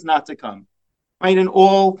reasons not to come. Right? And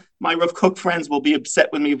all my Rav Kook friends will be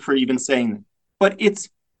upset with me for even saying that. But it's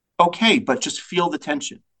okay, but just feel the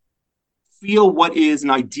tension. Feel what is an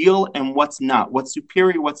ideal and what's not, what's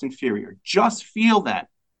superior, what's inferior. Just feel that.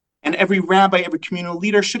 And every rabbi, every communal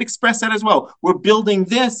leader should express that as well. We're building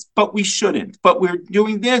this, but we shouldn't. But we're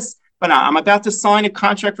doing this, but I'm about to sign a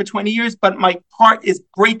contract for 20 years, but my heart is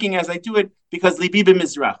breaking as I do it because libi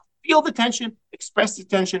b'mizrach. Feel the tension, express the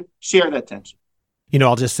tension, share that tension.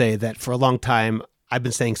 I'll just say that for a long time, I've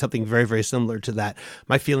been saying something very, very similar to that.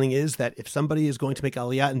 My feeling is that if somebody is going to make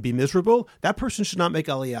Aliyah and be miserable, that person should not make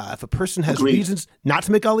Aliyah. If a person has reasons not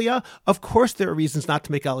to make Aliyah, of course there are reasons not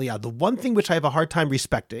to make Aliyah. The one thing which I have a hard time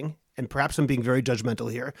respecting, and perhaps I'm being very judgmental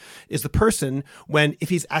here, is the person if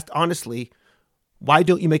he's asked honestly, why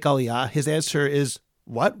don't you make Aliyah? His answer is,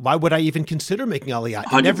 what? Why would I even consider making Aliyah?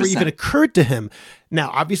 100%. It never even occurred to him. Now,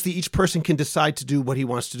 obviously, each person can decide to do what he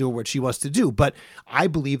wants to do or what she wants to do. But I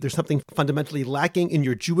believe there's something fundamentally lacking in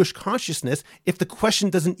your Jewish consciousness if the question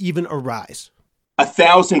doesn't even arise.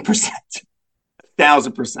 1,000%.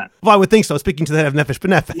 1,000%. Well, I would think so, speaking to the head of Nefesh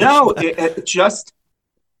B'Nefesh. No,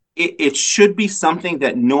 it should be something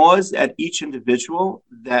that gnaws at each individual,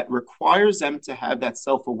 that requires them to have that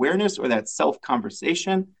self-awareness or that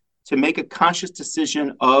self-conversation to make a conscious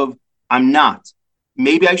decision of, I'm not.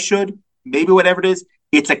 Maybe I should, maybe whatever it is.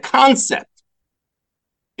 It's a concept.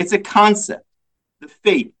 It's a concept. The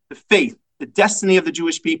faith, the destiny of the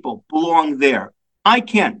Jewish people belong there. I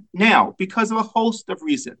can now, because of a host of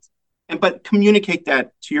reasons, but communicate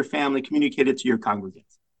that to your family, communicate it to your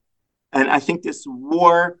congregants. And I think this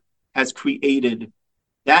war has created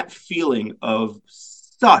that feeling of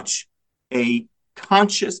such a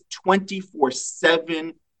conscious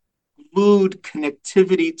 24/7 glued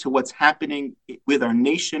connectivity to what's happening with our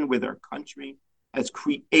nation, with our country, has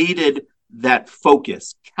created that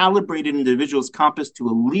focus, calibrated individuals' compass to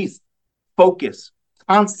at least focus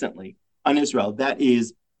constantly on Israel. That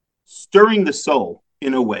is stirring the soul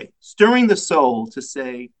in a way, stirring the soul to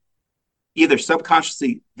say, either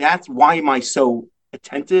subconsciously, that's why am I so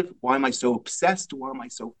attentive? Why am I so obsessed? Why am I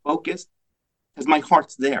so focused? Because my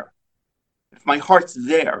heart's there. If my heart's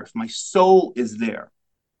there, if my soul is there,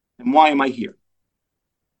 then why am I here?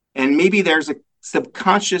 And maybe there's a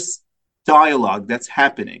subconscious dialogue that's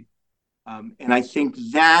happening. And I think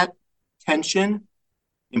that tension,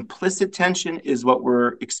 implicit tension, is what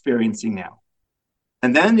we're experiencing now.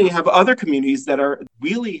 And then you have other communities that are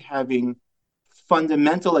really having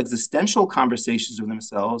fundamental existential conversations with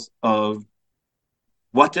themselves of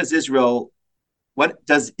what does Israel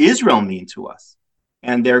mean to us?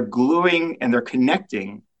 And they're gluing and they're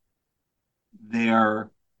connecting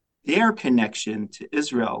their connection to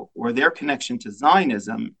Israel, or their connection to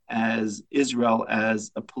Zionism, as Israel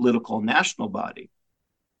as a political national body.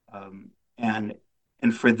 And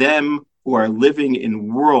for them who are living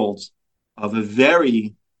in worlds of a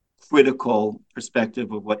very critical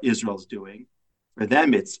perspective of what Israel's doing, for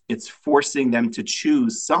them it's forcing them to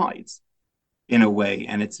choose sides in a way.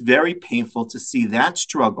 And it's very painful to see that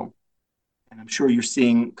struggle. And I'm sure you're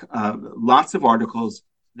seeing lots of articles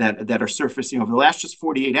that are surfacing over the last just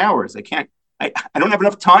 48 hours. I don't have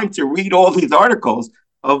enough time to read all these articles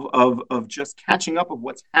of just catching up of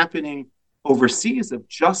what's happening overseas, of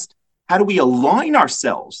just how do we align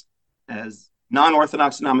ourselves as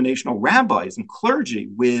non-Orthodox denominational rabbis and clergy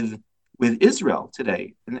with Israel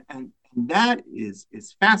today. And that is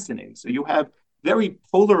fascinating. So you have very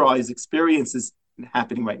polarized experiences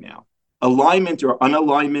happening right now. Alignment or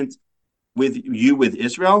unalignment with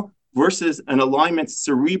Israel versus an alignment,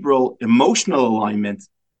 cerebral, emotional alignment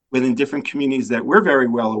within different communities that we're very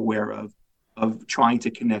well aware of trying to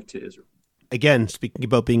connect to Israel. Again, speaking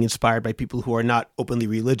about being inspired by people who are not openly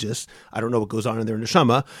religious, I don't know what goes on in their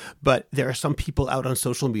neshama, but there are some people out on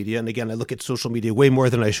social media, and again, I look at social media way more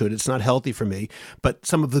than I should. It's not healthy for me, but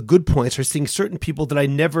some of the good points are seeing certain people that I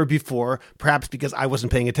never before, perhaps because I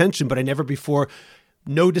wasn't paying attention, but I never before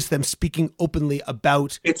noticed them speaking openly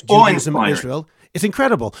about Judaism and Israel. It's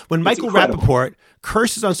incredible. When Michael Rappaport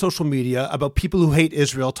curses on social media about people who hate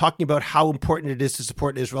Israel, talking about how important it is to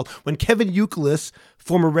support Israel, when Kevin Youkilis,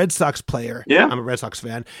 former Red Sox player, I'm a Red Sox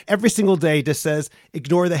fan, every single day just says,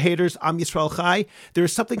 ignore the haters, Am Yisrael Chai, there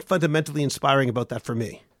is something fundamentally inspiring about that for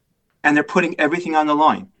me. And they're putting everything on the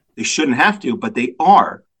line. They shouldn't have to, but they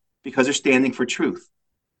are, because they're standing for truth.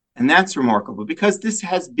 And that's remarkable, because this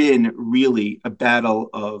has been really a battle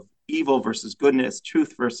of evil versus goodness,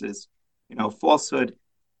 truth versus falsehood.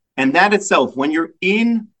 And that itself, when you're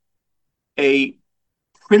in a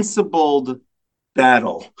principled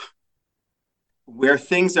battle where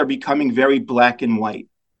things are becoming very black and white,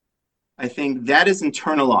 I think that is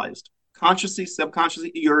internalized. Consciously,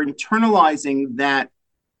 subconsciously, you're internalizing that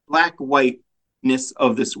black-whiteness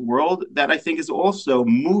of this world that I think is also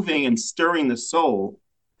moving and stirring the soul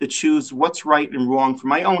to choose what's right and wrong for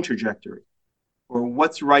my own trajectory. or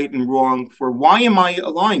what's right and wrong for why am I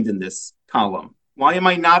aligned in this column? Why am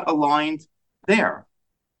I not aligned there?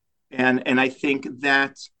 And I think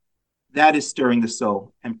that is stirring the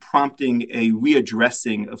soul and prompting a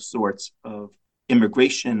readdressing of sorts of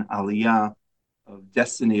immigration, aliyah, of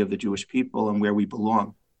destiny of the Jewish people and where we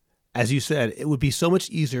belong. As you said, it would be so much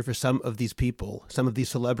easier for some of these people, some of these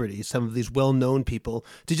celebrities, some of these well-known people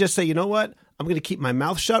to just say, you know what, I'm going to keep my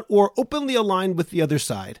mouth shut or openly align with the other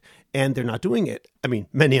side. And they're not doing it. I mean,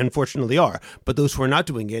 many unfortunately are, but those who are not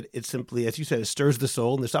doing it, it simply, as you said, it stirs the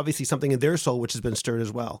soul. And there's obviously something in their soul which has been stirred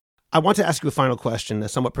as well. I want to ask you a final question, a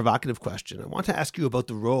somewhat provocative question. I want to ask you about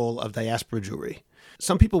the role of diaspora Jewry.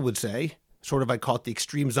 Some people would say, sort of I call it the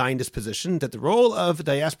extreme Zionist position, that the role of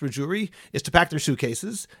diaspora Jewry is to pack their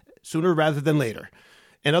suitcases sooner rather than later.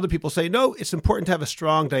 And other people say, no, it's important to have a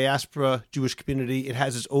strong diaspora Jewish community. It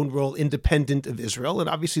has its own role independent of Israel. And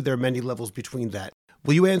obviously there are many levels between that.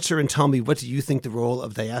 Will you answer and tell me what do you think the role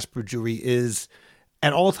of diaspora Jewry is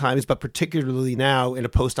at all times, but particularly now in a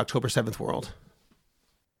post-October 7th world?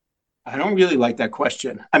 I don't really like that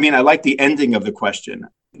question. I mean, I like the ending of the question.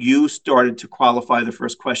 You started to qualify the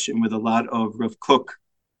first question with a lot of Rav Kook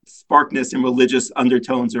sparkness and religious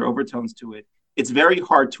undertones or overtones to it. It's very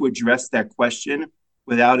hard to address that question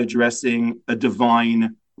without addressing a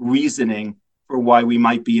divine reasoning for why we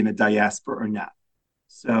might be in a diaspora or not.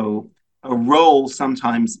 So a role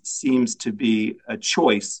sometimes seems to be a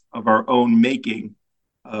choice of our own making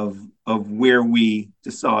of where we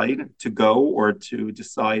decide to go or to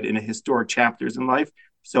decide in a historic chapters in life.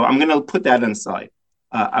 So I'm going to put that on the side.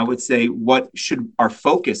 I would say, what should our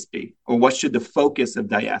focus be, or what should the focus of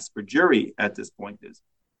diaspora Jewry at this point is?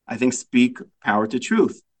 I think speak power to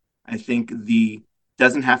truth. I think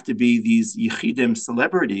doesn't have to be these yichidim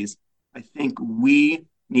celebrities. I think we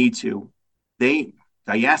need to,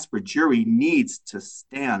 diaspora Jewry needs to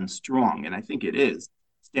stand strong, and I think it is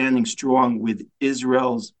standing strong with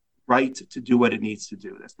Israel's right to do what it needs to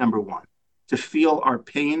do. That's number one. To feel our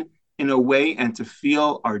pain in a way and to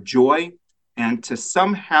feel our joy and to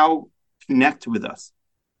somehow connect with us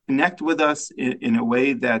in a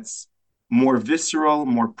way that's more visceral,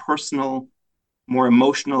 more personal, more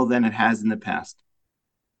emotional than it has in the past.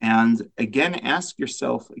 And again, ask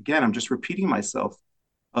yourself, again, I'm just repeating myself,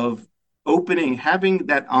 of having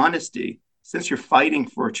that honesty, since you're fighting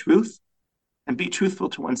for truth, and be truthful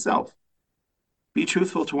to oneself. Be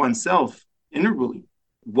truthful to oneself inwardly.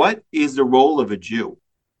 What is the role of a Jew?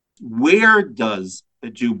 Where does a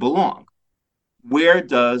Jew belong? Where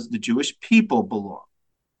does the Jewish people belong?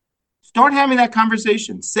 Start having that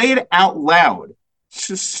conversation. Say it out loud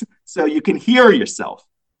so you can hear yourself.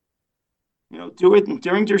 Do it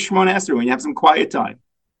during your Shemona Esrei when you have some quiet time.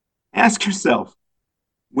 Ask yourself,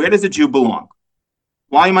 where does a Jew belong?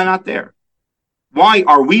 Why am I not there? Why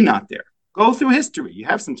are we not there? Go through history. You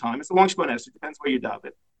have some time. It's a long Shemona Esrei. Depends where you dive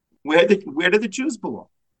it. Where do the Jews belong?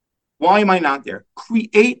 Why am I not there?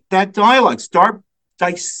 Create that dialogue. Start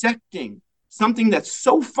dissecting something that's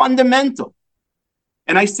so fundamental.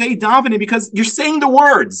 And I say davening because you're saying the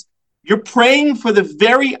words. You're praying for the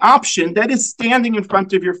very option that is standing in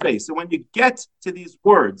front of your face. So when you get to these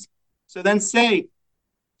words, so then say,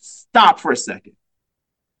 stop for a second.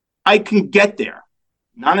 I can get there.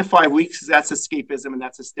 Not in 5 weeks, because that's escapism and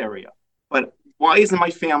that's hysteria. But why isn't my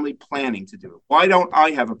family planning to do it? Why don't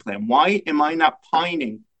I have a plan? Why am I not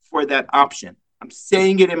pining for that option? I'm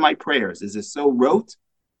saying it in my prayers. Is it so rote?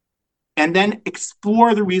 And then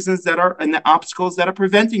explore the reasons that are and the obstacles that are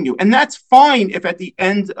preventing you. And that's fine if at the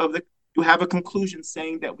end of you have a conclusion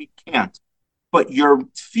saying that we can't. But your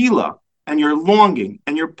tefillah and your longing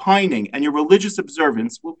and your pining and your religious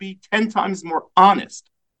observance will be 10 times more honest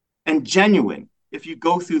and genuine if you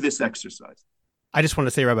go through this exercise. I just want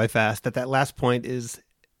to say, Rabbi Fass, that last point is,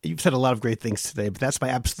 you've said a lot of great things today, but that's my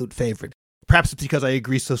absolute favorite. Perhaps it's because I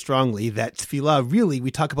agree so strongly that tefillah, really,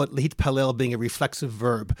 we talk about leitpalel being a reflexive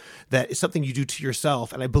verb, that is something you do to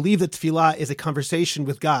yourself. And I believe that tefillah is a conversation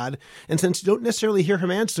with God. And since you don't necessarily hear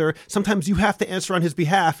him answer, sometimes you have to answer on his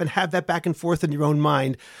behalf and have that back and forth in your own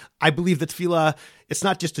mind. I believe that tefillah, it's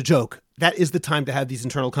not just a joke. That is the time to have these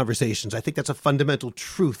internal conversations. I think that's a fundamental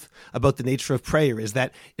truth about the nature of prayer, is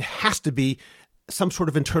that it has to be some sort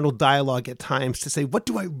of internal dialogue at times to say, what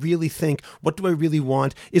do I really think? What do I really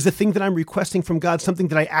want? Is the thing that I'm requesting from God something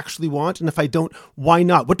that I actually want? And if I don't, why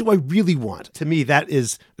not? What do I really want? To me, that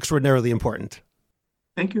is extraordinarily important.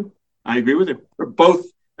 Thank you. I agree with you. We're both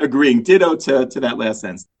agreeing. Ditto to that last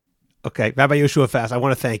sentence. Okay, Rabbi Yehoshua Fass, I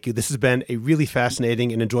want to thank you. This has been a really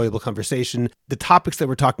fascinating and enjoyable conversation. The topics that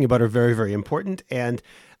we're talking about are very, very important. And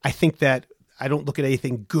I think that I don't look at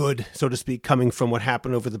anything good, so to speak, coming from what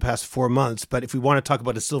happened over the past 4 months. But if we want to talk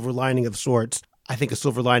about a silver lining of sorts, I think a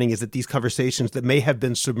silver lining is that these conversations that may have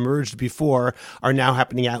been submerged before are now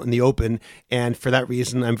happening out in the open. And for that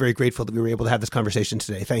reason, I'm very grateful that we were able to have this conversation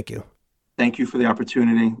today. Thank you. Thank you for the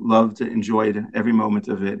opportunity. Loved, enjoyed every moment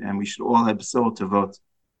of it. And we should all have soul to vote.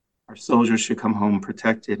 Our soldiers should come home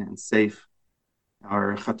protected and safe.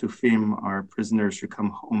 Our chatufim, our prisoners, should come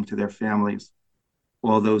home to their families.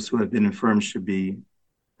 All those who have been infirm should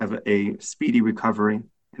have a speedy recovery.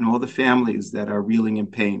 And all the families that are reeling in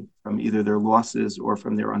pain from either their losses or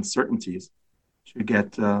from their uncertainties should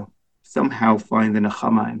get somehow find the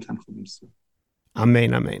nechama and tanchumim soon.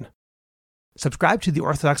 Amen, amen. Subscribe to The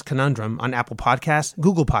Orthodox Conundrum on Apple Podcasts,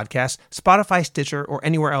 Google Podcasts, Spotify, Stitcher, or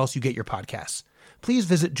anywhere else you get your podcasts. Please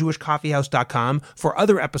visit jewishcoffeehouse.com for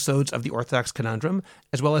other episodes of The Orthodox Conundrum,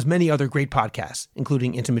 as well as many other great podcasts,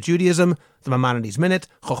 including Intimate Judaism, The Maimonides Minute,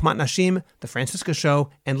 Chochmat Nashim, The Francisca Show,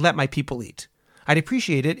 and Let My People Eat. I'd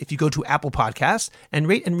appreciate it if you go to Apple Podcasts and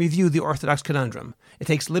rate and review The Orthodox Conundrum. It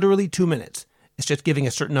takes literally 2 minutes. It's just giving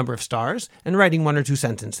a certain number of stars and writing 1 or 2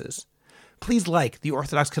 sentences. Please like the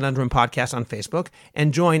Orthodox Conundrum podcast on Facebook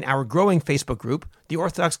and join our growing Facebook group, the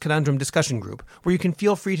Orthodox Conundrum Discussion Group, where you can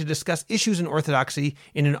feel free to discuss issues in Orthodoxy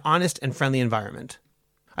in an honest and friendly environment.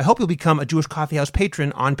 I hope you'll become a Jewish Coffee House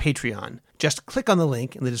patron on Patreon. Just click on the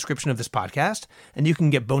link in the description of this podcast, and you can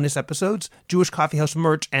get bonus episodes, Jewish Coffee House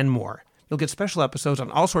merch, and more. You'll get special episodes on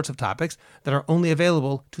all sorts of topics that are only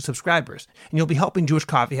available to subscribers, and you'll be helping Jewish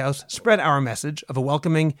Coffee House spread our message of a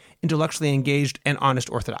welcoming, intellectually engaged, and honest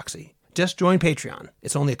Orthodoxy. Just join Patreon.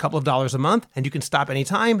 It's only a couple of dollars a month, and you can stop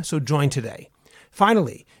anytime, so join today.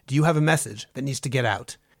 Finally, do you have a message that needs to get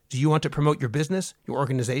out? Do you want to promote your business, your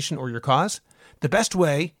organization, or your cause? The best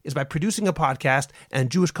way is by producing a podcast,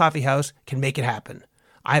 and Jewish Coffee House can make it happen.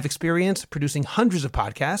 I have experience producing hundreds of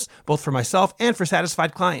podcasts, both for myself and for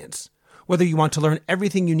satisfied clients. Whether you want to learn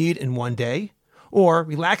everything you need in one day, or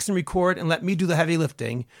relax and record and let me do the heavy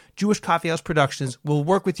lifting, Jewish Coffee House Productions will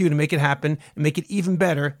work with you to make it happen and make it even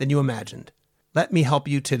better than you imagined. Let me help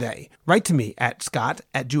you today. Write to me at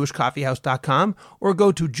scott@jewishcoffeehouse.com or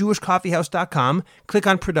go to jewishcoffeehouse.com, click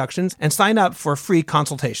on Productions, and sign up for a free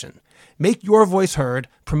consultation. Make your voice heard,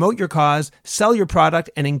 promote your cause, sell your product,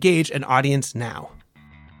 and engage an audience now.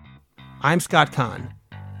 I'm Scott Kahn.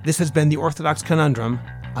 This has been The Orthodox Conundrum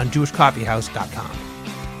on jewishcoffeehouse.com.